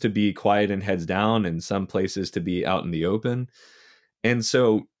places to be quiet and heads down, and some places to be out in the open. And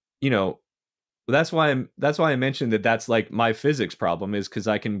so, you know, that's why I mentioned that that's like my physics problem is because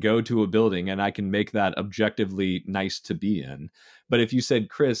I can go to a building and I can make that objectively nice to be in. But if you said,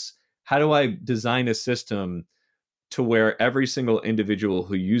 Chris, how do I design a system to where every single individual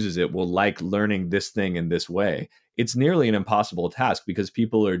who uses it will like learning this thing in this way? It's nearly an impossible task because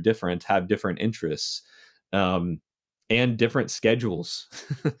people are different, have different interests, um, and different schedules,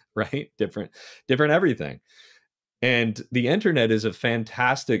 right? Different everything. And the internet is a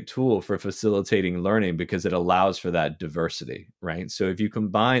fantastic tool for facilitating learning because it allows for that diversity, right? So if you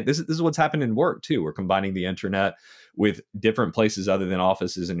combine this is what's happened in work too. We're combining the internet with different places other than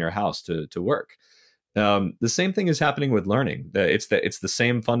offices in your house to work. The same thing is happening with learning. It's the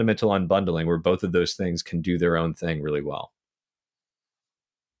same fundamental unbundling where both of those things can do their own thing really well.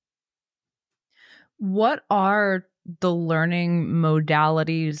 What are the learning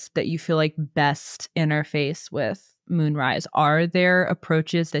modalities that you feel like best interface with Moonrise? Are there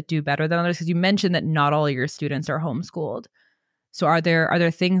approaches that do better than others? Because you mentioned that not all of your students are homeschooled. So are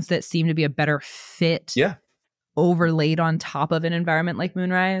there things that seem to be a better fit Yeah. overlaid on top of an environment like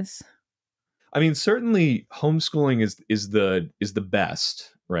Moonrise? I mean, certainly homeschooling is the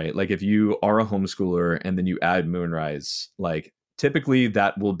best, right? Like if you are a homeschooler and then you add Moonrise, like typically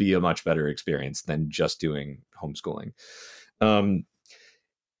that will be a much better experience than just doing homeschooling. Um,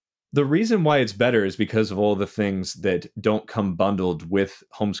 the reason why it's better is because of all the things that don't come bundled with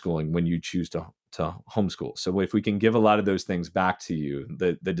homeschooling when you choose to homeschool. So if we can give a lot of those things back to you,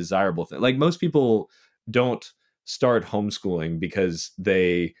 the desirable thing, like most people don't start homeschooling because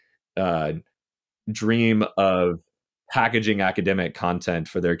they dream of packaging academic content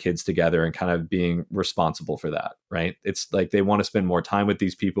for their kids together and kind of being responsible for that, right? It's like they want to spend more time with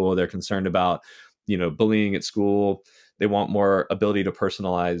these people. They're concerned about, bullying at school. They want more ability to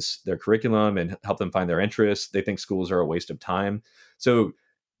personalize their curriculum and help them find their interests. They think schools are a waste of time. So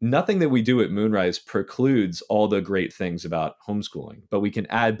nothing that we do at Moonrise precludes all the great things about homeschooling, but we can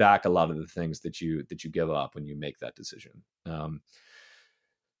add back a lot of the things that you give up when you make that decision.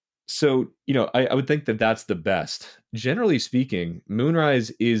 So, I would think that that's the best. Generally speaking,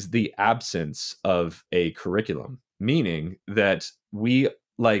 Moonrise is the absence of a curriculum, meaning that we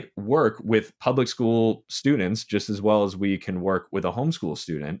work with public school students just as well as we can work with a homeschool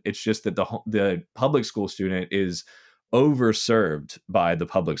student. It's just that the public school student is overserved by the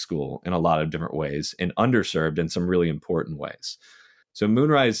public school in a lot of different ways and underserved in some really important ways. So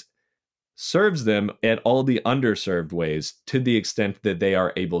Moonrise serves them at all the underserved ways to the extent that they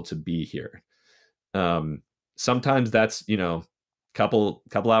are able to be here. Sometimes that's, couple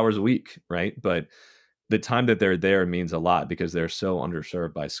hours a week, right? But the time that they're there means a lot because they're so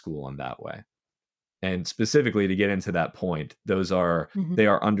underserved by school in that way. And specifically to get into that point, they are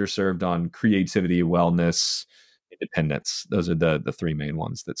underserved on creativity, wellness, independence. Those are the three main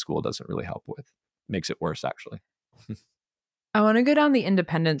ones that school doesn't really help with. Makes it worse, actually. I want to go down the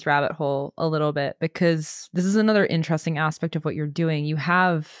independence rabbit hole a little bit because this is another interesting aspect of what you're doing. You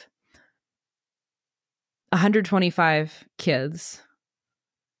have 125 kids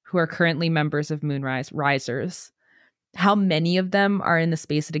who are currently members of Moonrise Risers. How many of them are in the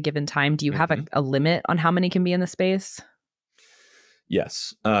space at a given time? Do you have a limit on how many can be in the space?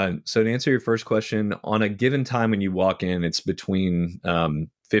 Yes. So to answer your first question, on a given time when you walk in, it's between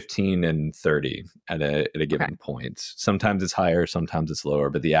 15 and 30 at a given point. Sometimes it's higher, sometimes it's lower,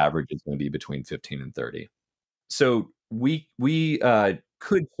 but the average is going to be between 15 and 30. So we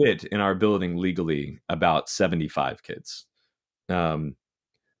could fit in our building legally about 75 kids.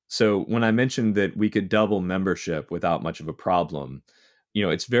 So when I mentioned that we could double membership without much of a problem,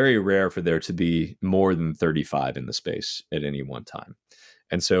 it's very rare for there to be more than 35 in the space at any one time.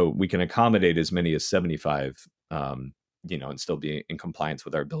 And so we can accommodate as many as 75, and still be in compliance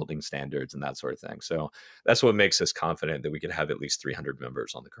with our building standards and that sort of thing. So that's what makes us confident that we could have at least 300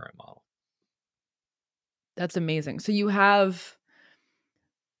 members on the current model. That's amazing. So you have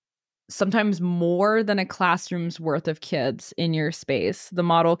sometimes more than a classroom's worth of kids in your space. The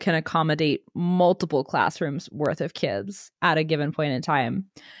model can accommodate multiple classrooms worth of kids at a given point in time.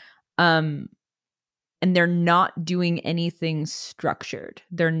 And they're not doing anything structured.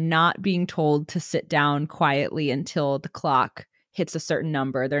 They're not being told to sit down quietly until the clock hits a certain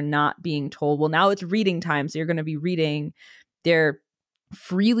number. They're not being told, well, now it's reading time, so you're going to be reading. They're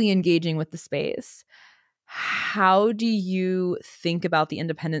freely engaging with the space. How do you think about the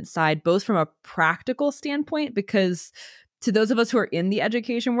independent side, both from a practical standpoint? Because to those of us who are in the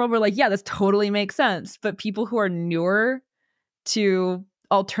education world, we're like, yeah, this totally makes sense. But people who are newer to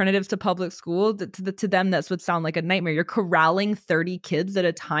alternatives to public school, to them, that would sound like a nightmare. You're corralling 30 kids at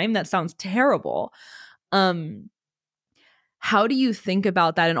a time. That sounds terrible. How do you think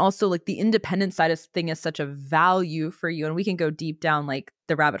about that? And also, like, the independent side of thing is such a value for you. And we can go deep down, like,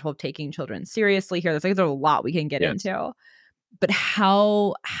 the rabbit hole of taking children seriously here. There's a lot we can get into. But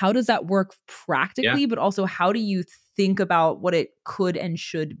how does that work practically? But also, how do you think about what it could and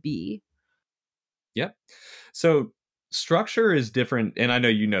should be? Yep. So structure is different. And I know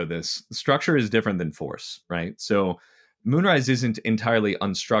you know this. Structure is different than force, right? So Moonrise isn't entirely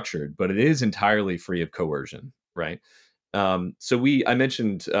unstructured, but it is entirely free of coercion, right? So I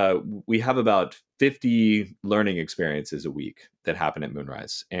mentioned we have about 50 learning experiences a week that happen at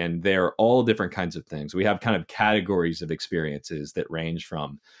Moonrise, and they're all different kinds of things. We have kind of categories of experiences that range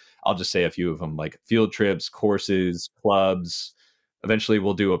from, I'll just say a few of them, like field trips, courses, clubs. Eventually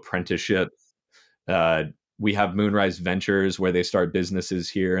we'll do apprenticeship. We have Moonrise Ventures where they start businesses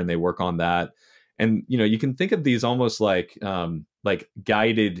here and they work on that. And, you can think of these almost like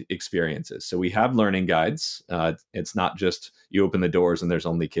guided experiences. So we have learning guides. It's not just you open the doors and there's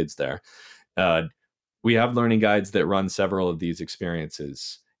only kids there. We have learning guides that run several of these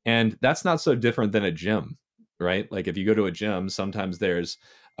experiences. And that's not so different than a gym, right? Like if you go to a gym, sometimes there's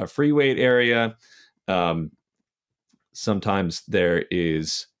a free weight area. Sometimes there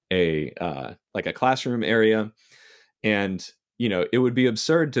is a classroom area. And it would be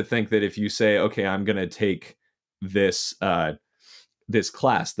absurd to think that if you say, okay, I'm going to take this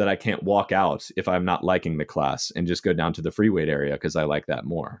class, that I can't walk out if I'm not liking the class and just go down to the free weight area because I like that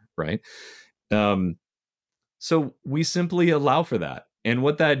more, right? So we simply allow for that. And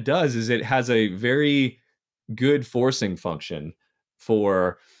what that does is it has a very good forcing function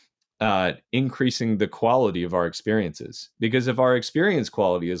for increasing the quality of our experiences. Because if our experience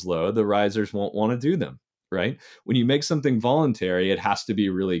quality is low, the risers won't want to do them, right? When you make something voluntary, it has to be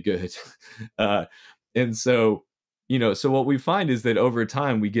really good. And so, so what we find is that over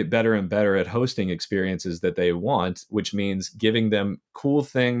time, we get better and better at hosting experiences that they want, which means giving them cool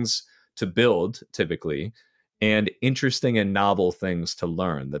things to build, typically, and interesting and novel things to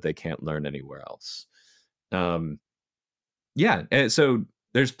learn that they can't learn anywhere else. Yeah. And so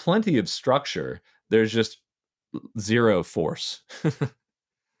there's plenty of structure. There's just zero force.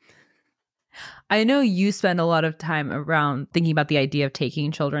 I know you spend a lot of time around thinking about the idea of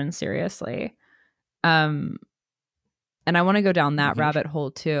taking children seriously. And I want to go down that rabbit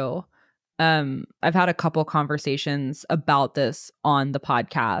hole too. I've had a couple conversations about this on the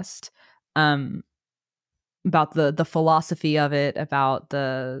podcast, about the philosophy of it, about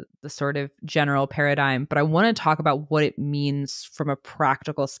the sort of general paradigm. But I want to talk about what it means from a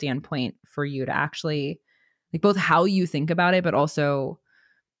practical standpoint for you to actually, like, both how you think about it, but also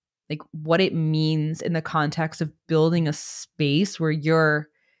like what it means in the context of building a space where you're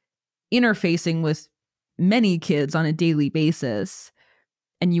interfacing with many kids on a daily basis,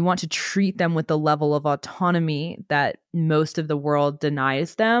 and you want to treat them with the level of autonomy that most of the world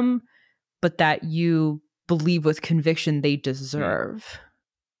denies them, but that you believe with conviction they deserve.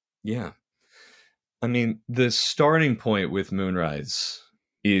 Yeah. I mean, the starting point with Moonrise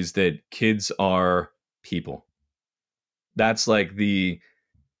is that kids are people. That's like the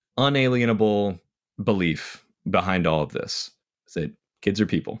unalienable belief behind all of this, is that kids are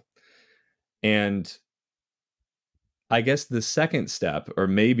people. And I guess the second step, or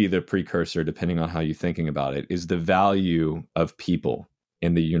maybe the precursor, depending on how you're thinking about it, is the value of people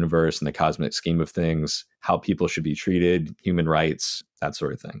in the universe and the cosmic scheme of things, how people should be treated, human rights, that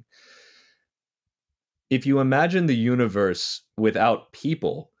sort of thing. If you imagine the universe without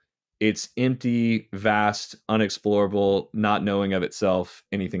people, it's empty, vast, unexplorable, not knowing of itself,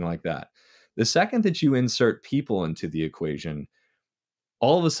 anything like that. The second that you insert people into the equation,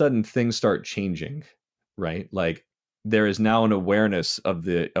 all of a sudden things start changing, right? Like there is now an awareness of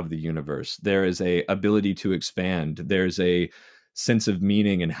the universe. There is a ability to expand. There's a sense of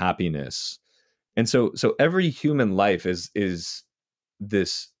meaning and happiness. And so every human life is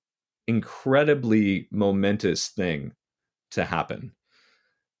this incredibly momentous thing to happen.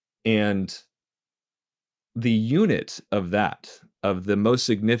 And the unit of that, of the most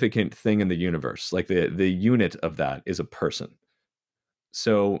significant thing in the universe, like the unit of that is a person.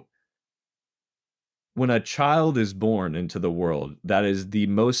 So when a child is born into the world, that is the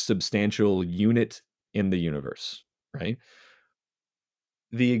most substantial unit in the universe, right?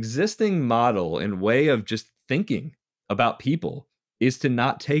 The existing model and way of just thinking about people is to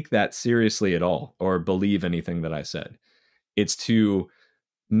not take that seriously at all or believe anything that I said. It's to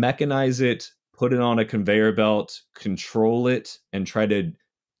mechanize it, put it on a conveyor belt, control it, and try to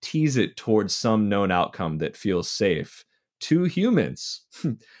tease it towards some known outcome that feels safe to humans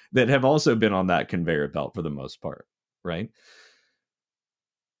that have also been on that conveyor belt for the most part, right?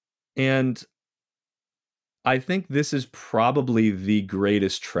 And I think this is probably the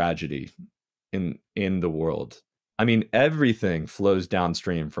greatest tragedy in the world. I mean, everything flows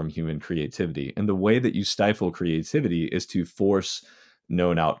downstream from human creativity, and the way that you stifle creativity is to force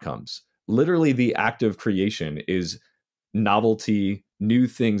known outcomes. Literally, the act of creation is novelty, new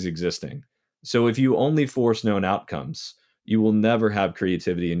things existing. So if you only force known outcomes, you will never have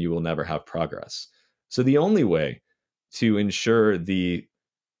creativity and you will never have progress. So the only way to ensure the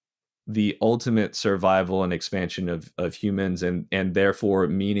ultimate survival and expansion of humans and therefore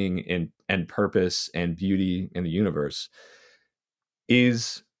meaning and purpose and beauty in the universe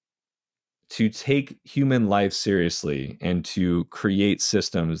is to take human life seriously and to create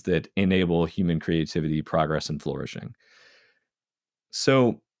systems that enable human creativity, progress, and flourishing.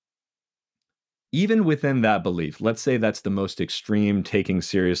 So even within that belief, let's say that's the most extreme taking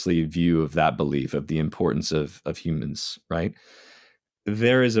seriously view of that belief, of the importance of humans, right?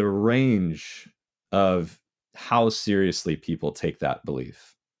 There is a range of how seriously people take that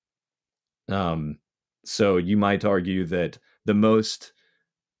belief. So you might argue that the most,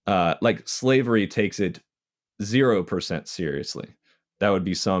 like slavery takes it 0% seriously. That would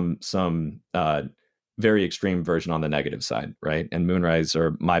be some very extreme version on the negative side, right? And Moonrise,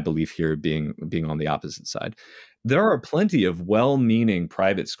 or my belief here, being on the opposite side. There are plenty of well-meaning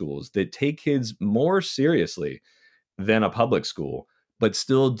private schools that take kids more seriously than a public school, but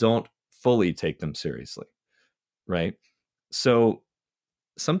still don't fully take them seriously, right? So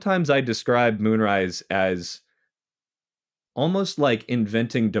sometimes I describe Moonrise as almost like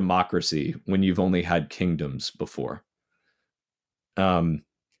inventing democracy when you've only had kingdoms before. Um,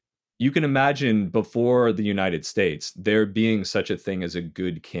 you can imagine before the United States there being such a thing as a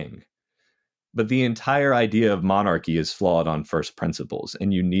good king. But the entire idea of monarchy is flawed on first principles,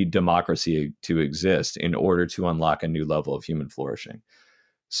 and you need democracy to exist in order to unlock a new level of human flourishing.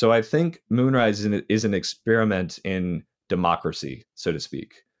 So I think Moonrise is an experiment in democracy, so to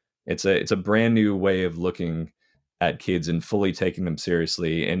speak. It's a brand new way of looking at kids and fully taking them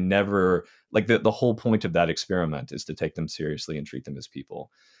seriously, and never, like, the whole point of that experiment is to take them seriously and treat them as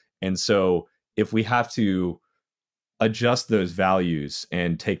people. And so if we have to adjust those values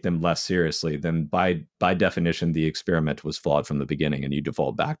and take them less seriously, then by definition the experiment was flawed from the beginning, and you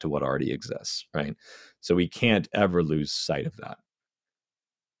default back to what already exists, right? So we can't ever lose sight of that.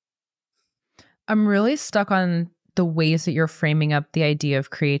 I'm really stuck on the ways that you're framing up the idea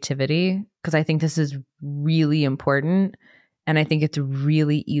of creativity, because I think this is really important, and I think it's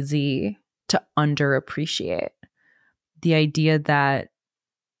really easy to underappreciate. The idea that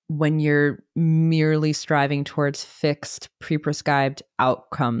when you're merely striving towards fixed, pre-prescribed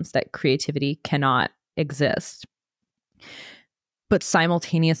outcomes, that creativity cannot exist. But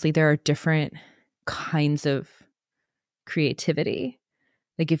simultaneously, there are different kinds of creativity.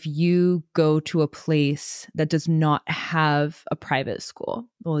 Like if you go to a place that does not have a private school,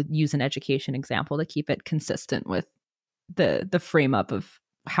 we'll use an education example to keep it consistent with the frame up of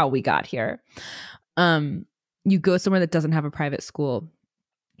how we got here. You go somewhere that doesn't have a private school,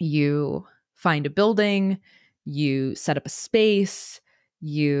 you find a building, you set up a space,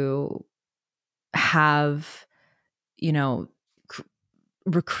 you have,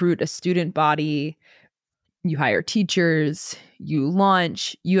 recruit a student body, you hire teachers, you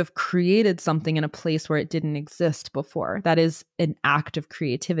launch, you have created something in a place where it didn't exist before. That is an act of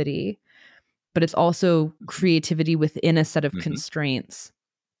creativity, but it's also creativity within a set of constraints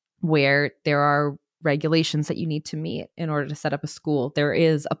where there are regulations that you need to meet in order to set up a school. There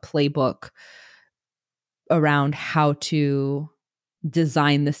is a playbook around how to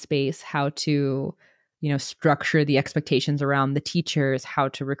design the space, how to structure the expectations around the teachers, how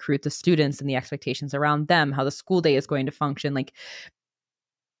to recruit the students and the expectations around them, how the school day is going to function. Like,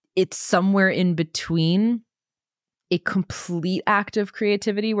 it's somewhere in between a complete act of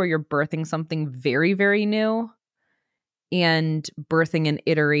creativity where you're birthing something very, very new and birthing an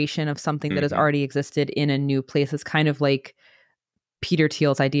iteration of something that has already existed in a new place. It's kind of like Peter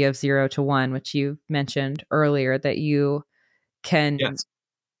Thiel's idea of 0 to 1, which you mentioned earlier, that you can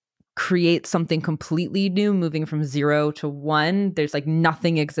create something completely new, moving from 0 to 1. There's like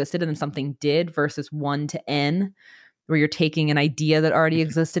nothing existed and then something did, versus 1 to N, where you're taking an idea that already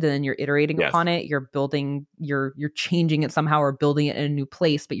existed and then you're iterating upon it. You're building, you're changing it somehow or building it in a new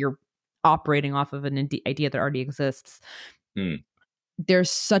place, but you're operating off of an idea that already exists. There's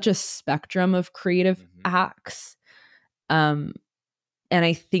such a spectrum of creative acts. And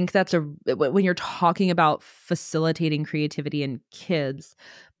I think that's when you're talking about facilitating creativity in kids,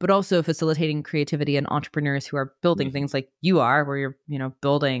 but also facilitating creativity in entrepreneurs who are building things like you are, where you're,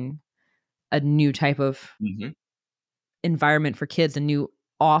 building a new type of environment for kids, a new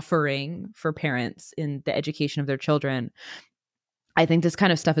offering for parents in the education of their children. I think this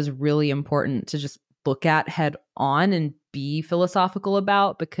kind of stuff is really important to just look at head on and be philosophical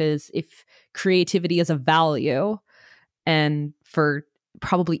about, because if creativity is a value, and for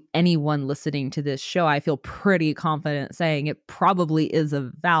probably anyone listening to this show, I feel pretty confident saying it probably is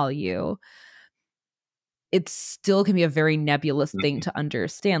a value, it still can be a very nebulous thing to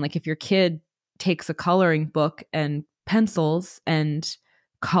understand. Like if your kid takes a coloring book and pencils and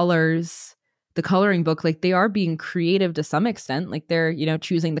colors the coloring book, like they are being creative to some extent. Like they're,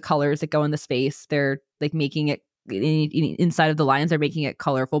 choosing the colors that go in the space. They're like making it inside of the lines, they're making it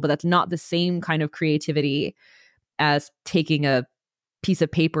colorful, but that's not the same kind of creativity as taking a piece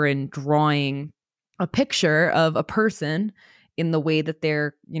of paper and drawing a picture of a person in the way that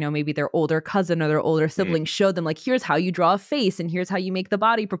their, maybe their older cousin or their older sibling showed them, like, here's how you draw a face and here's how you make the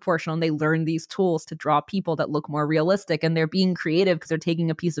body proportional. And they learn these tools to draw people that look more realistic, and they're being creative because they're taking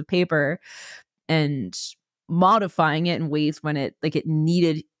a piece of paper and modifying it in ways when it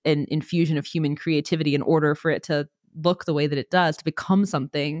needed an infusion of human creativity in order for it to look the way that it does, to become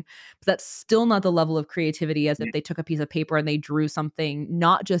something. But that's still not the level of creativity as if they took a piece of paper and they drew something,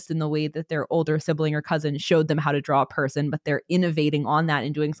 not just in the way that their older sibling or cousin showed them how to draw a person, but they're innovating on that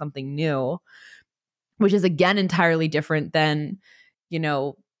and doing something new, which is again entirely different than,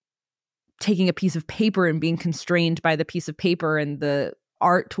 taking a piece of paper and being constrained by the piece of paper and the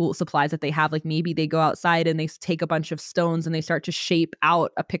art tool supplies that they have. Like maybe they go outside and they take a bunch of stones and they start to shape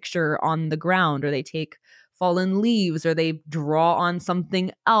out a picture on the ground, or they take fallen leaves or they draw on something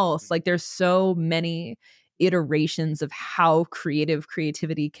else. Like there's so many iterations of how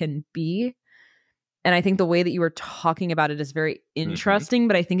creativity can be. And I think the way that you were talking about it is very interesting,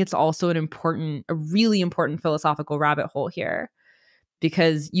 but I think it's also a really important philosophical rabbit hole here,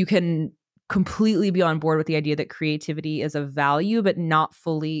 because you can completely be on board with the idea that creativity is a value, but not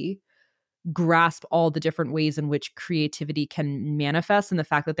fully grasp all the different ways in which creativity can manifest, and the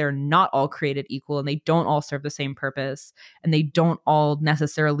fact that they're not all created equal and they don't all serve the same purpose and they don't all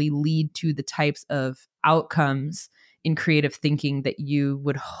necessarily lead to the types of outcomes in creative thinking that you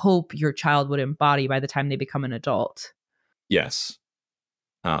would hope your child would embody by the time they become an adult. Yes.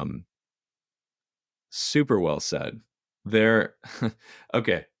 Super well said. There.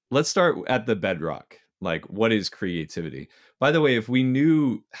 Okay, let's start at the bedrock. Like, what is creativity? By the way, if we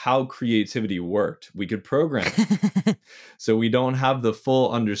knew how creativity worked, we could program it. So we don't have the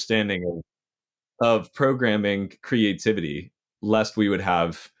full understanding of programming creativity, lest we would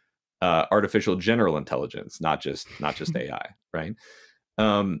have artificial general intelligence, not just AI, right?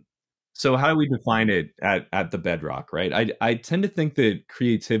 So how do we define it at the bedrock, right? I tend to think that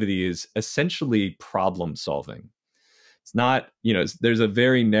creativity is essentially problem solving. It's not, there's a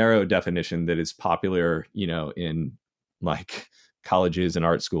very narrow definition that is popular, in like colleges and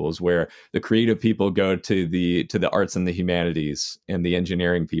art schools, where the creative people go to the arts and the humanities, and the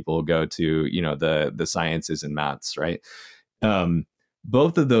engineering people go to, the sciences and maths, right?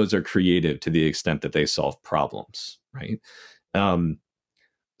 Both of those are creative to the extent that they solve problems, right?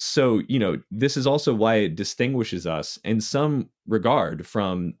 So, this is also why it distinguishes us in some regard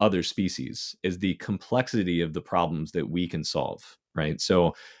from other species, is the complexity of the problems that we can solve, right?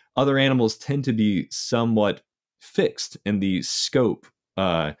 So other animals tend to be somewhat fixed in the scope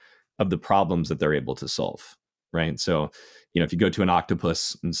of the problems that they're able to solve, right? So, if you go to an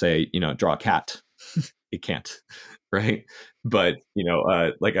octopus and say, draw a cat, it can't, right? But,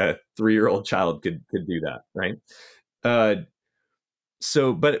 like a 3-year-old child could do that, right?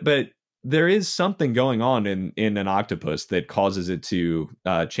 So, but there is something going on in an octopus that causes it to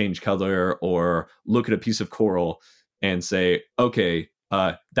change color or look at a piece of coral and say, okay,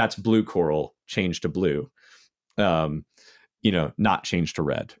 that's blue coral, change to blue, not change to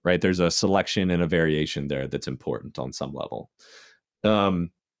red, right? There's a selection and a variation there that's important on some level. So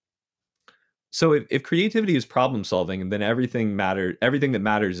if creativity is problem solving, then everything that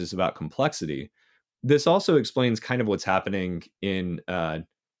matters is about complexity. This also explains kind of what's happening in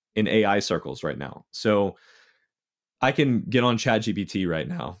AI circles right now. So I can get on ChatGPT right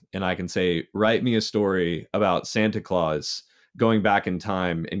now and I can say, write me a story about Santa Claus going back in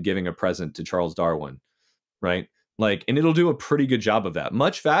time and giving a present to Charles Darwin, right? Like, and it'll do a pretty good job of that,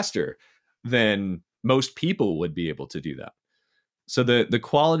 much faster than most people would be able to do that. So the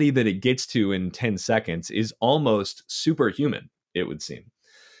quality that it gets to in 10 seconds is almost superhuman, it would seem.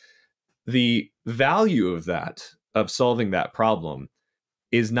 The value of solving that problem,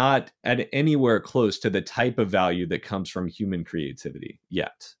 is not at anywhere close to the type of value that comes from human creativity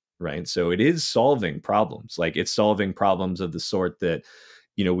yet, right? So it is solving problems. Like, it's solving problems of the sort that,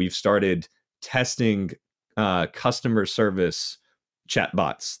 we've started testing customer service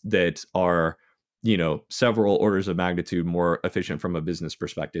chatbots that are, several orders of magnitude more efficient from a business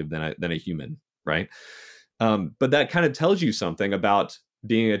perspective than a human, right? But that kind of tells you something about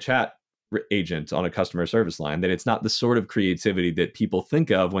being a chat agent on a customer service line, that it's not the sort of creativity that people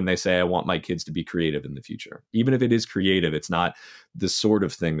think of when they say, I want my kids to be creative in the future. Even if it is creative, it's not the sort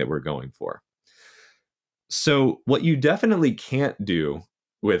of thing that we're going for. So what you definitely can't do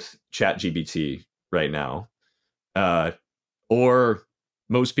with ChatGPT right now, or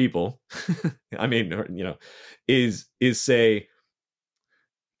most people, I mean, is say,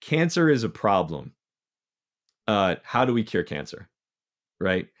 cancer is a problem. How do we cure cancer?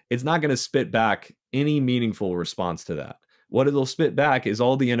 Right? It's not going to spit back any meaningful response to that. What it'll spit back is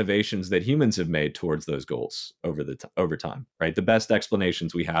all the innovations that humans have made towards those goals over time, right? The best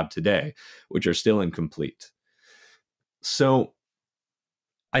explanations we have today, which are still incomplete. So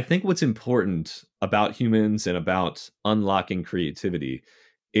I think what's important about humans and about unlocking creativity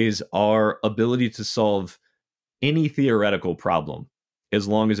is our ability to solve any theoretical problem as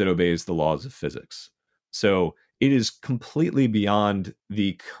long as it obeys the laws of physics. So it is completely beyond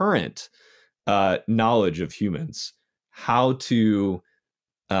the current knowledge of humans how to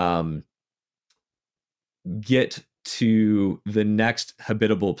get to the next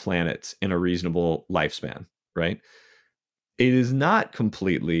habitable planet in a reasonable lifespan, right? It is not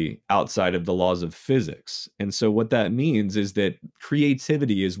completely outside of the laws of physics. And so what that means is that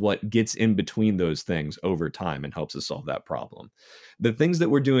creativity is what gets in between those things over time and helps us solve that problem. The things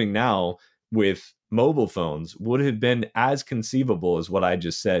that we're doing now with mobile phones would have been as conceivable as what I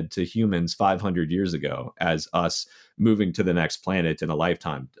just said to humans 500 years ago as us moving to the next planet in a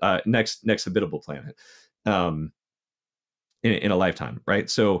lifetime, next habitable planet, in a lifetime, right?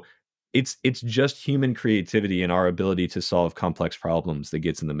 So it's just human creativity and our ability to solve complex problems that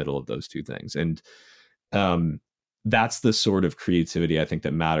gets in the middle of those two things. And that's the sort of creativity I think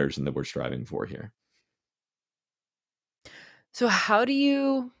that matters and that we're striving for here. So how do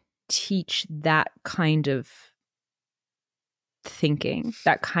you teach that kind of thinking,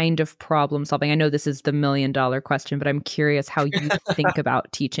 that kind of problem solving? I know this is the $1 million question, but I'm curious how you think about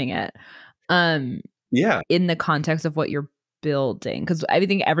teaching it. Yeah. In the context of what you're building, because I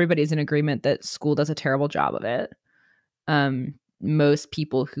think everybody's in agreement that school does a terrible job of it. Most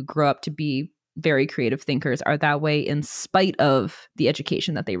people who grow up to be very creative thinkers are that way in spite of the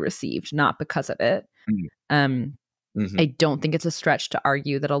education that they received, not because of it. I don't think it's a stretch to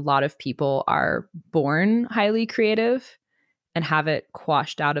argue that a lot of people are born highly creative and have it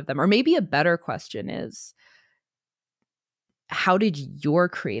quashed out of them. Or maybe a better question is, how did your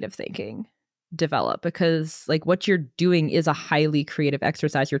creative thinking develop? Because like what you're doing is a highly creative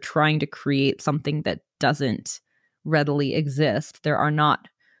exercise. You're trying to create something that doesn't readily exist. There are not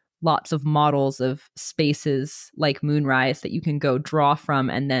lots of models of spaces like Moonrise that you can go draw from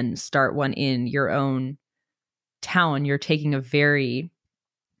and then start one in your own town. You're taking a very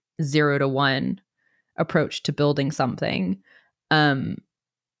 0 to 1 approach to building something. Where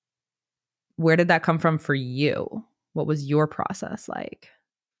did that come from for you? What was your process like?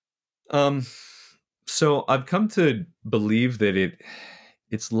 So I've come to believe that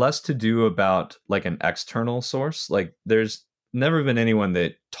it's less to do about like an external source. Like there's never been anyone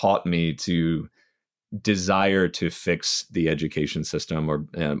that taught me to desire to fix the education system or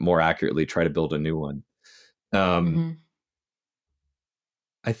more accurately try to build a new one. I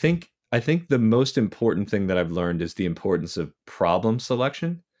think the most important thing that I've learned is the importance of problem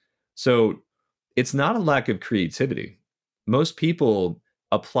selection. So it's not a lack of creativity. Most people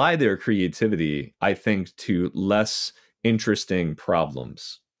apply their creativity, I think, to less interesting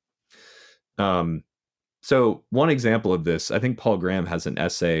problems. So one example of this, I think Paul Graham has an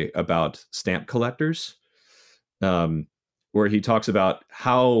essay about stamp collectors, where he talks about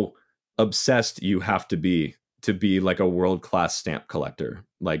how obsessed you have to be like a world-class stamp collector,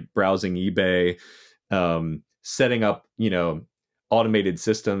 like browsing eBay, setting up, automated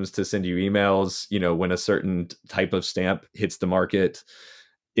systems to send you emails, when a certain type of stamp hits the market.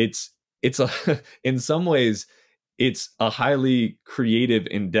 It's in some ways, it's a highly creative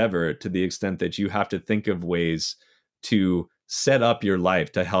endeavor to the extent that you have to think of ways to set up your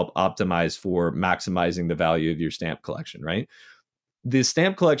life to help optimize for maximizing the value of your stamp collection, right? The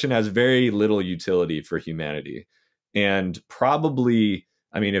stamp collection has very little utility for humanity. And probably,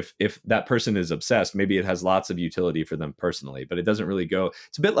 I mean, if that person is obsessed, maybe it has lots of utility for them personally, but it doesn't really go.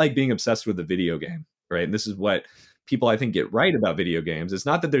 It's a bit like being obsessed with a video game, right? And this is what people, I think, get right about video games. It's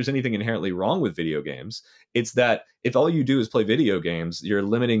not that there's anything inherently wrong with video games. It's that if all you do is play video games, you're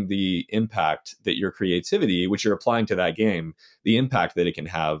limiting the impact that your creativity, which you're applying to that game, the impact that it can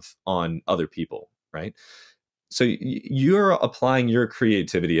have on other people, right? So you're applying your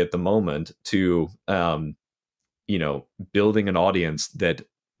creativity at the moment to, building an audience that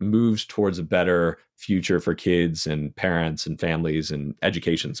moves towards a better future for kids and parents and families and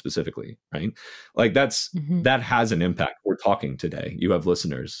education specifically, right? Like that has an impact. We're talking today. You have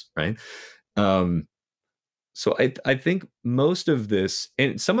listeners, right? So I think most of this,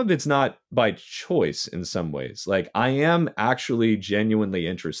 and some of it's not by choice in some ways. Like I am actually genuinely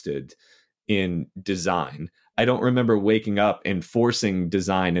interested in design. I don't remember waking up and forcing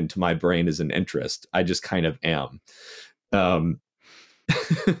design into my brain as an interest. I just kind of am.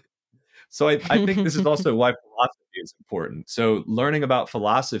 So I think this is also why philosophy is important. So learning about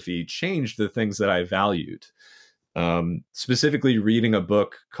philosophy changed the things that I valued. Specifically, reading a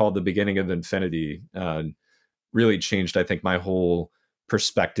book called The Beginning of Infinity really changed, I think, my whole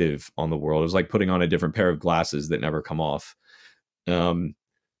perspective on the world. It was like putting on a different pair of glasses that never come off.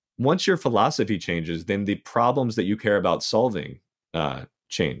 Once your philosophy changes, then the problems that you care about solving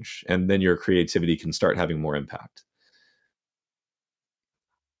change, and then your creativity can start having more impact.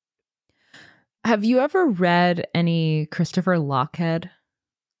 Have you ever read any Christopher Lochhead?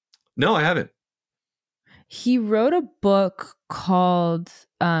 No, I haven't. He wrote a book called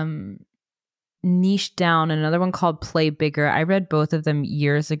Niche Down, and another one called Play Bigger. I read both of them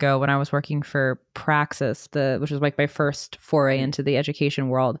years ago when I was working for Praxis, which was like my first foray into the education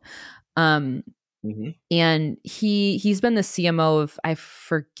world. And he's been the CMO of, I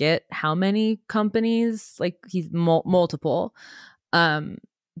forget how many companies, like he's multiple.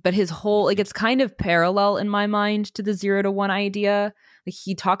 but his whole, like, it's kind of parallel in my mind to the 0 to 1 idea. Like,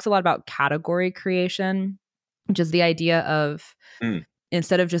 he talks a lot about category creation, which is the idea of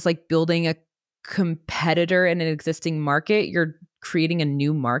instead of just like building a competitor in an existing market, you're creating a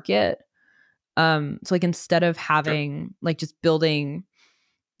new market. So like instead of having like just building,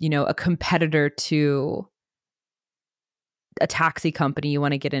 you know, a competitor to a taxi company, you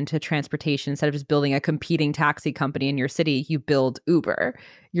want to get into transportation, instead of just building a competing taxi company in your city, you build Uber.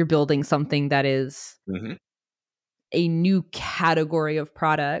 You're building something that is a new category of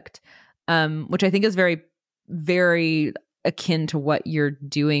product, which I think is very, very akin to what you're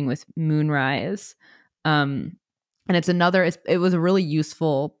doing with Moonrise. And it's another, it was a really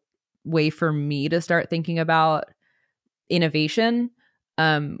useful way for me to start thinking about innovation,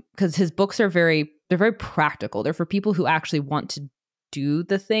 because his books are they're very practical. They're for people who actually want to do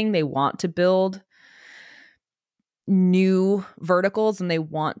the thing. They want to build new verticals and they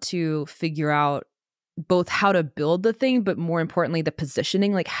want to figure out both how to build the thing, but more importantly, the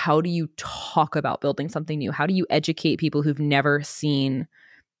positioning. Like, how do you talk about building something new? How do you educate people who've never seen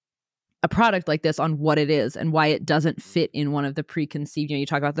a product like this on what it is and why it doesn't fit in one of the preconceived, you know, you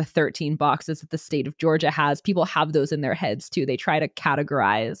talk about the 13 boxes that the state of Georgia has. People have those in their heads too. They try to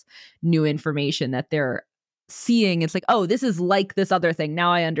categorize new information that they're seeing. It's like, oh, this is like this other thing.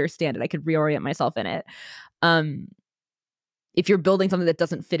 Now I understand it. I could reorient myself in it. If you're building something that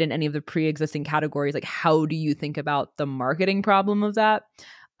doesn't fit in any of the pre-existing categories, like, how do you think about the marketing problem of that?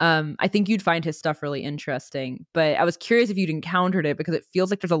 I think you'd find his stuff really interesting, but I was curious if you'd encountered it, because it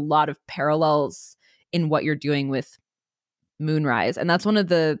feels like there's a lot of parallels in what you're doing with Moonrise. And that's one of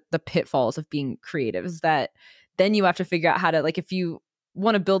the pitfalls of being creative, is that then you have to figure out how to, like, if you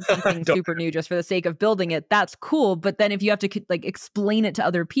want to build something super new just for the sake of building it, that's cool. But then if you have to like explain it to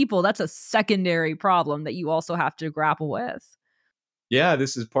other people, that's a secondary problem that you also have to grapple with. Yeah,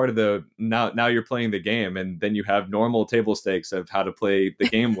 this is part of the now you're playing the game, and then you have normal table stakes of how to play the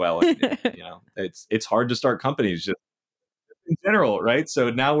game well. And, you know, it's hard to start companies just in general, right? So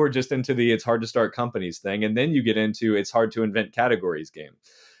now we're just into the it's hard to start companies thing, and then you get into it's hard to invent categories game.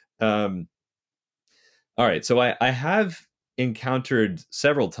 All right, so I have encountered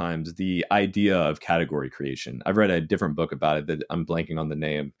several times the idea of category creation. I've read a different book about it that I'm blanking on the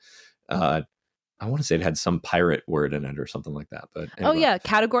name. I want to say it had some pirate word in it or something like that. But anyway. Oh yeah,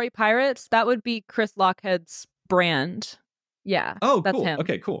 Category Pirates. That would be Chris Lockhead's brand. Yeah. Oh, that's cool. him.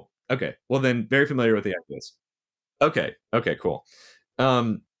 Okay, cool. Okay, well then, very familiar with the ideas. Okay, cool.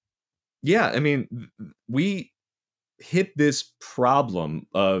 Yeah, I mean, we hit this problem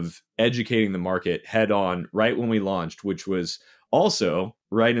of educating the market head on right when we launched, which was also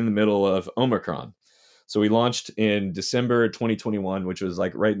right in the middle of Omicron. So we launched in December 2021, which was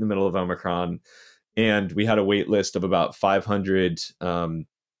like right in the middle of Omicron. And we had a wait list of about 500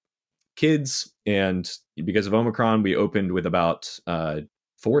 kids. And because of Omicron, we opened with about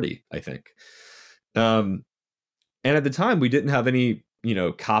 40, I think. And at the time, we didn't have any, you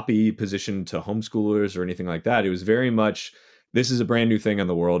know, copy positioned to homeschoolers or anything like that. It was very much, this is a brand new thing in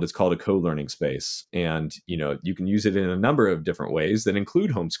the world. It's called a co-learning space. And, you know, you can use it in a number of different ways that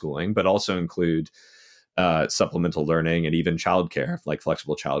include homeschooling, but also include supplemental learning and even childcare, like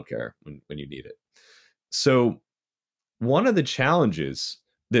flexible childcare when you need it. So one of the challenges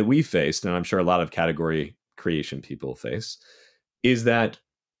that we faced, and I'm sure a lot of category creation people face, is that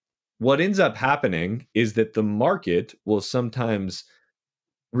what ends up happening is that the market will sometimes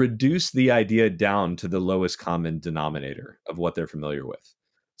reduce the idea down to the lowest common denominator of what they're familiar with.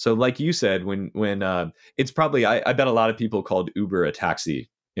 So like you said, when it's probably, I bet a lot of people called Uber a taxi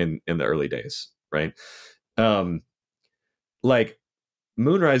in the early days, right? Like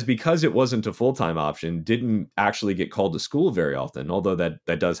Moonrise, because it wasn't a full-time option, didn't actually get called to school very often, although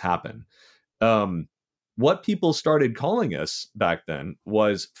that does happen. What people started calling us back then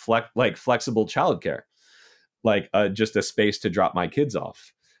was flexible childcare, like just a space to drop my kids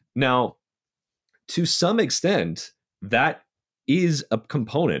off. Now, to some extent, that is a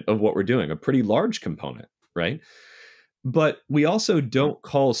component of what we're doing, a pretty large component, right? But we also don't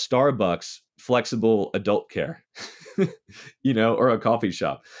call Starbucks flexible adult care, you know, or a coffee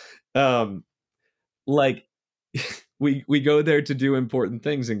shop. Like we go there to do important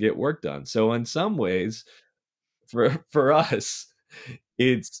things and get work done. So in some ways, for us,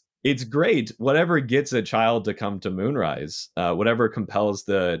 it's great. Whatever gets a child to come to Moonrise, whatever compels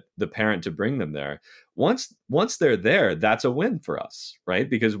the parent to bring them there. Once they're there, that's a win for us, right?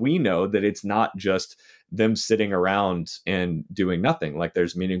 Because we know that it's not just them sitting around and doing nothing. Like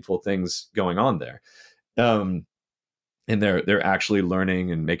there's meaningful things going on there, and they're actually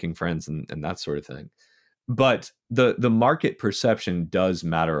learning and making friends and that sort of thing. But the market perception does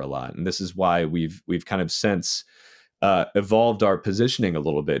matter a lot, and this is why we've kind of since evolved our positioning a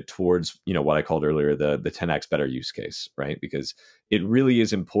little bit towards, what I called earlier the 10x better use case, right? Because it really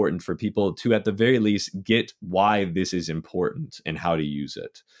is important for people to, at the very least, get why this is important and how to use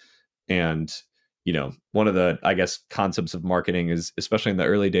it. And one of the, I guess, concepts of marketing is, especially in the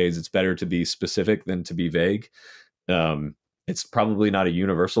early days, it's better to be specific than to be vague. It's probably not a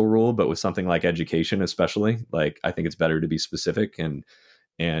universal rule, but with something like education, especially, like, I think it's better to be specific and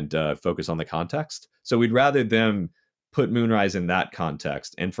focus on the context. So we'd rather them put Moonrise in that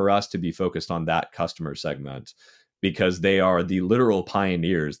context, and for us to be focused on that customer segment, because they are the literal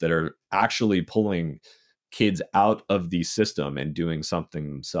pioneers that are actually pulling kids out of the system and doing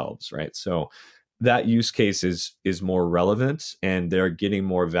something themselves, right? So that use case is more relevant, and they're getting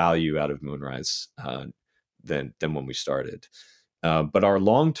more value out of Moonrise than when we started. But our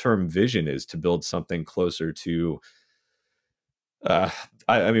long-term vision is to build something closer to,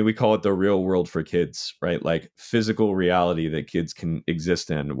 I mean, we call it the real world for kids, right? Like physical reality that kids can exist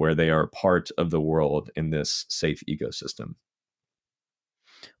in, where they are part of the world in this safe ecosystem.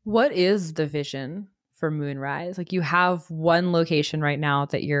 What is the vision for Moonrise? Like, you have one location right now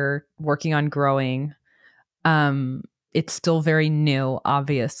that you're working on growing. It's still very new,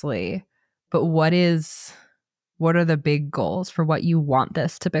 obviously, but what are the big goals for what you want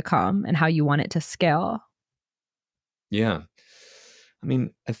this to become and how you want it to scale? Yeah. I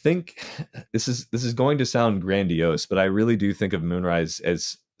mean, I think this is going to sound grandiose, but I really do think of Moonrise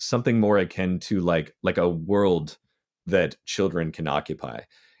as something more akin to like a world that children can occupy.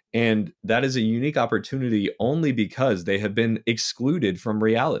 And that is a unique opportunity only because they have been excluded from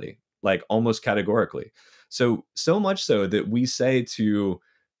reality, like almost categorically. So much so that we say to,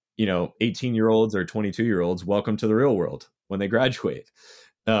 18-year-olds or 22-year-olds, welcome to the real world when they graduate.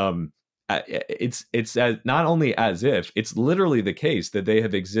 It's not only as if, it's literally the case that they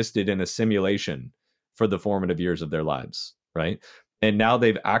have existed in a simulation for the formative years of their lives, right? And now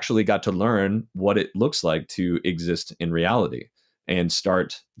they've actually got to learn what it looks like to exist in reality and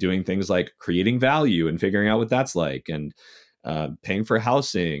start doing things like creating value and figuring out what that's like, and paying for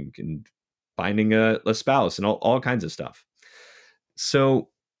housing and finding a spouse and all kinds of stuff. So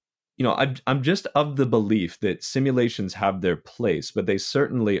I'm just of the belief that simulations have their place, but they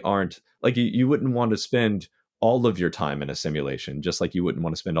certainly aren't like, you wouldn't want to spend all of your time in a simulation, just like you wouldn't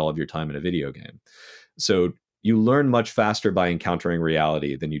want to spend all of your time in a video game. So you learn much faster by encountering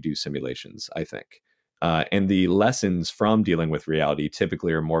reality than you do simulations, I think. And the lessons from dealing with reality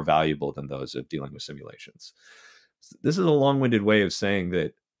typically are more valuable than those of dealing with simulations. This is a long-winded way of saying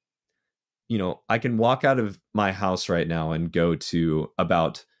that, I can walk out of my house right now and go to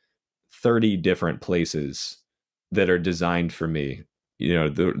about 30 different places that are designed for me,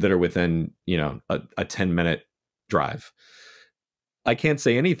 that are within, a 10-minute drive. I can't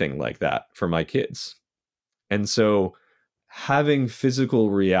say anything like that for my kids. And so having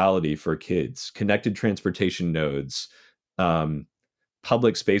physical reality for kids, connected transportation nodes,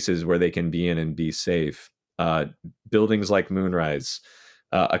 public spaces where they can be in and be safe, buildings like Moonrise,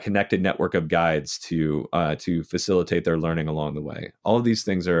 a connected network of guides to facilitate their learning along the way. All of these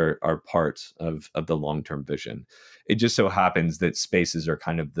things are part of the long-term vision. It just so happens that spaces are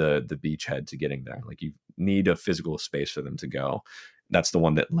kind of the beachhead to getting there. Like, you need a physical space for them to go. That's the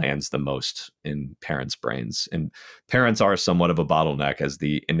one that lands the most in parents' brains. And parents are somewhat of a bottleneck as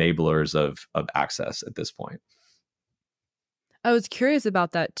the enablers of access at this point. I was curious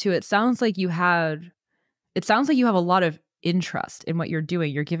about that too. It sounds like you have a lot of interest in what you're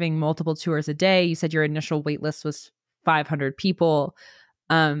doing. You're giving multiple tours a day. You said your initial wait list was 500 people.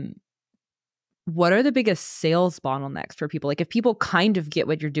 What are the biggest sales bottlenecks for people? Like, if people kind of get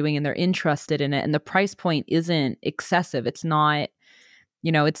what you're doing and they're interested in it, and the price point isn't excessive, it's not,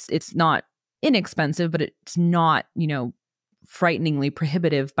 it's not inexpensive, but it's not, frighteningly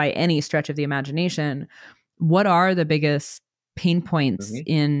prohibitive by any stretch of the imagination. What are the biggest pain points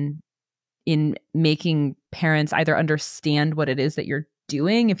in making parents either understand what it is that you're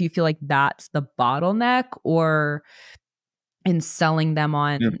doing, if you feel like that's the bottleneck, or in selling them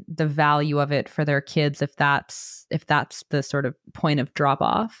on the value of it for their kids, if that's the sort of point of drop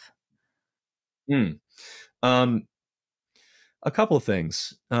off? A couple of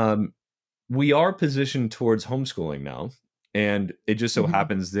things. We are positioned towards homeschooling now. And it just so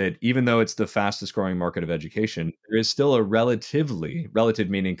happens that even though it's the fastest growing market of education, there is still a relative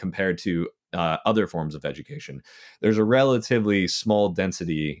meaning compared to other forms of education. There's a relatively small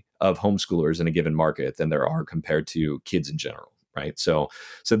density of homeschoolers in a given market than there are compared to kids in general, right? So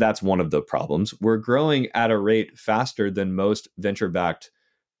that's one of the problems. We're growing at a rate faster than most venture-backed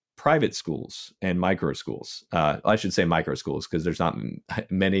private schools and micro schools. I should say micro schools because there's not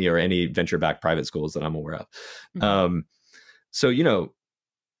many or any venture-backed private schools that I'm aware of. So,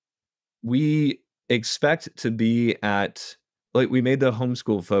 we expect to be at, like, we made the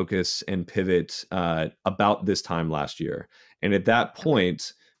homeschool focus and pivot about this time last year. And at that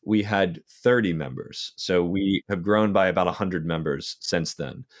point, we had 30 members. So we have grown by about 100 members since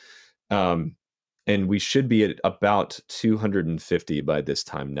then. And we should be at about 250 by this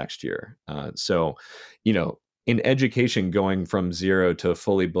time next year. So, in education, going from zero to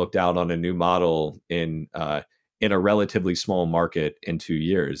fully booked out on a new model in a relatively small market in 2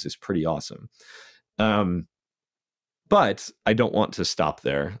 years is pretty awesome. But I don't want to stop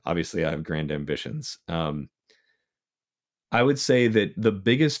there. Obviously, I have grand ambitions. I would say that the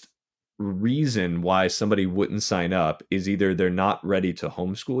biggest reason why somebody wouldn't sign up is either they're not ready to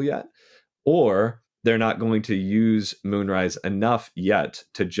homeschool yet, or they're not going to use Moonrise enough yet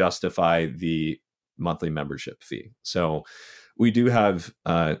to justify the monthly membership fee. So we do have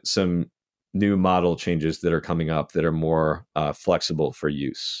some new model changes that are coming up that are more flexible for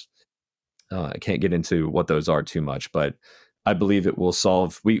use. I can't get into what those are too much, but I believe it will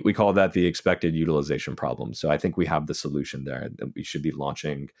solve, we call that the expected utilization problem. So I think we have the solution there that we should be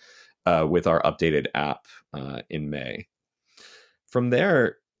launching with our updated app in May. From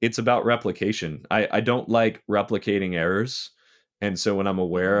there, it's about replication. I don't like replicating errors. And so when I'm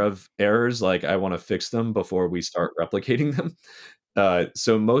aware of errors, like, I want to fix them before we start replicating them.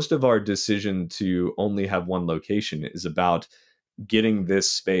 So most of our decision to only have one location is about getting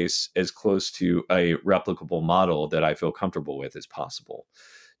this space as close to a replicable model that I feel comfortable with as possible.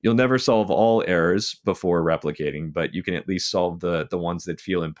 You'll never solve all errors before replicating, but you can at least solve the ones that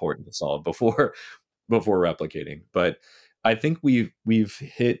feel important to solve before replicating. But I think we've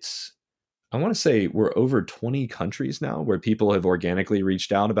hit, I want to say we're over 20 countries now where people have organically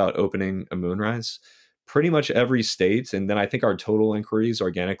reached out about opening a Moonrise. Pretty much every state. And then I think our total inquiries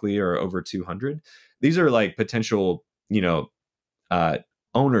organically are over 200. These are like potential,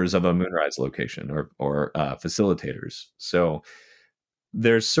 owners of a Moonrise location or facilitators. So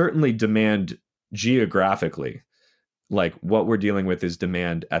there's certainly demand geographically. Like, what we're dealing with is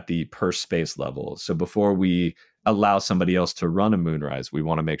demand at the per space level. So before we allow somebody else to run a Moonrise, we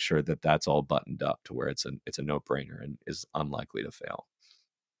want to make sure that that's all buttoned up to where it's a no-brainer and is unlikely to fail.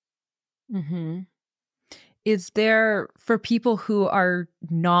 Mm-hmm. Is there, for people who are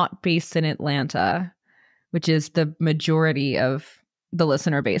not based in Atlanta, which is the majority of the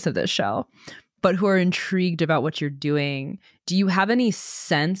listener base of this show, but who are intrigued about what you're doing, do you have any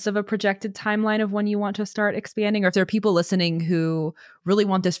sense of a projected timeline of when you want to start expanding? Or if there are people listening who really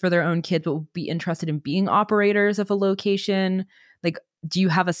want this for their own kids but would be interested in being operators of a location, like, do you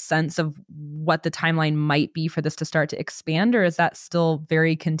have a sense of what the timeline might be for this to start to expand? Or is that still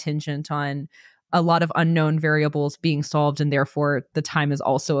very contingent on a lot of unknown variables being solved, and therefore the time is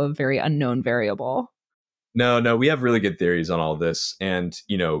also a very unknown variable? No, we have really good theories on all this. And,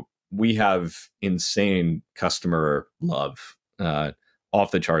 we have insane customer love,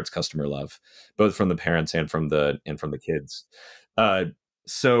 off the charts customer love, both from the parents and from the kids.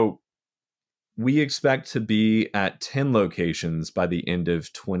 So we expect to be at 10 locations by the end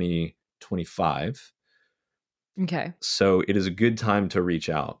of 2025. Okay. So it is a good time to reach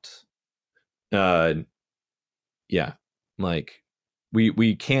out. Yeah, like,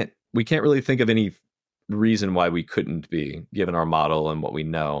 we can't really think of any reason why we couldn't be, given our model and what we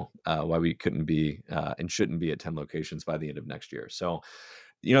know, why we couldn't be and shouldn't be at 10 locations by the end of next year. So,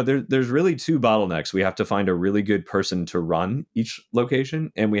 there's really two bottlenecks. We have to find a really good person to run each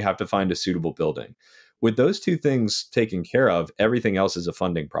location, and we have to find a suitable building. With those two things taken care of, everything else is a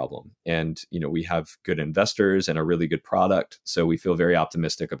funding problem. And, we have good investors and a really good product. So we feel very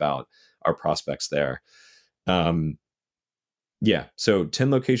optimistic about our prospects there. Yeah, so 10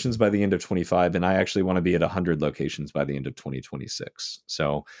 locations by the end of 25, and I actually want to be at 100 locations by the end of 2026.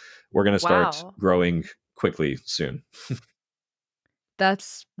 So we're going to start growing quickly soon.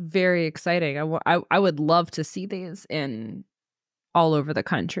 That's very exciting. I would love to see these in all over the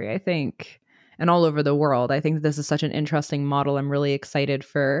country, I think, and all over the world. I think this is such an interesting model. I'm really excited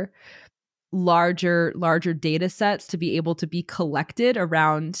for larger data sets to be able to be collected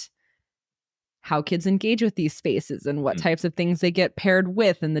around how kids engage with these spaces and what types of things they get paired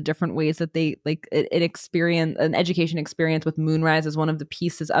with, and the different ways that they an education experience with Moonrise as one of the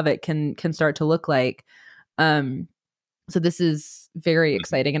pieces of it can start to look like. So this is very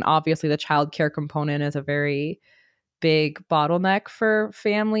exciting. And obviously the childcare component is a very big bottleneck for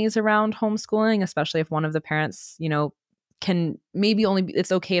families around homeschooling, especially if one of the parents, can maybe only,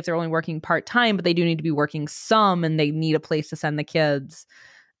 it's okay if they're only working part-time, but they do need to be working some, and they need a place to send the kids.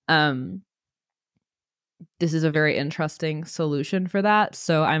 This is a very interesting solution for that.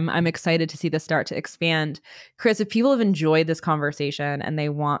 So I'm excited to see this start to expand. Chris, if people have enjoyed this conversation and they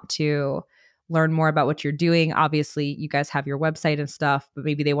want to learn more about what you're doing, obviously you guys have your website and stuff, but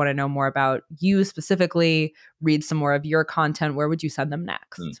maybe they want to know more about you specifically, read some more of your content, where would you send them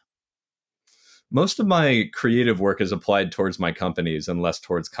next? Most of my creative work is applied towards my companies and less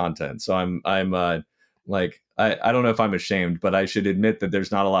towards content. So I'm like, I don't know if I'm ashamed, but I should admit that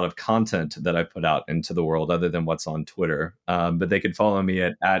there's not a lot of content that I put out into the world other than what's on Twitter. But they could follow me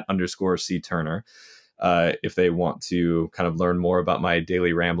at @_C Turner if they want to kind of learn more about my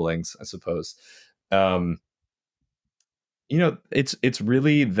daily ramblings, I suppose. It's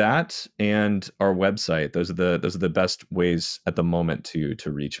really that and our website. Those are the best ways at the moment to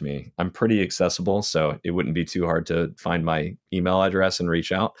reach me. I'm pretty accessible, so it wouldn't be too hard to find my email address and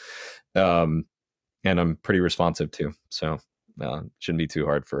reach out. And I'm pretty responsive too, so shouldn't be too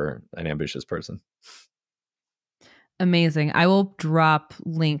hard for an ambitious person. Amazing. I will drop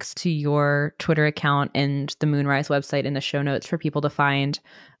links to your Twitter account and the Moonrise website in the show notes for people to find.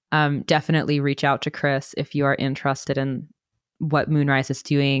 Definitely reach out to Chris if you are interested in what Moonrise is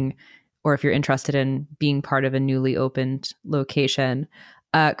doing, or if you're interested in being part of a newly opened location.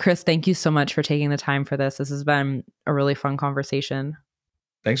 Chris, thank you so much for taking the time for this. This has been a really fun conversation.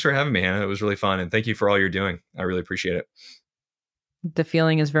 Thanks for having me, Hannah. It was really fun. And thank you for all you're doing. I really appreciate it. The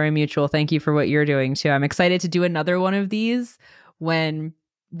feeling is very mutual. Thank you for what you're doing too. I'm excited to do another one of these when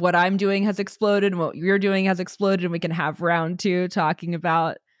what I'm doing has exploded and what you're doing has exploded, and we can have round 2 talking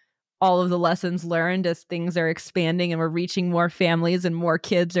about all of the lessons learned as things are expanding and we're reaching more families and more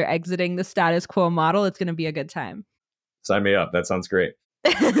kids are exiting the status quo model. It's going to be a good time. Sign me up. That sounds great.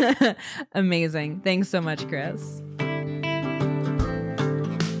 Amazing. Thanks so much, Chris.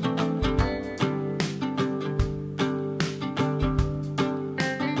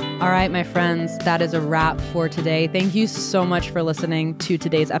 All right, my friends, that is a wrap for today. Thank you so much for listening to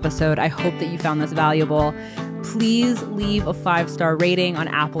today's episode. I hope that you found this valuable. Please leave a 5-star rating on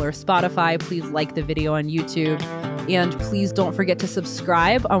Apple or Spotify. Please like the video on YouTube. And please don't forget to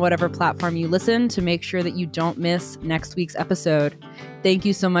subscribe on whatever platform you listen to make sure that you don't miss next week's episode. Thank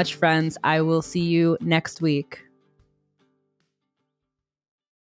you so much, friends. I will see you next week.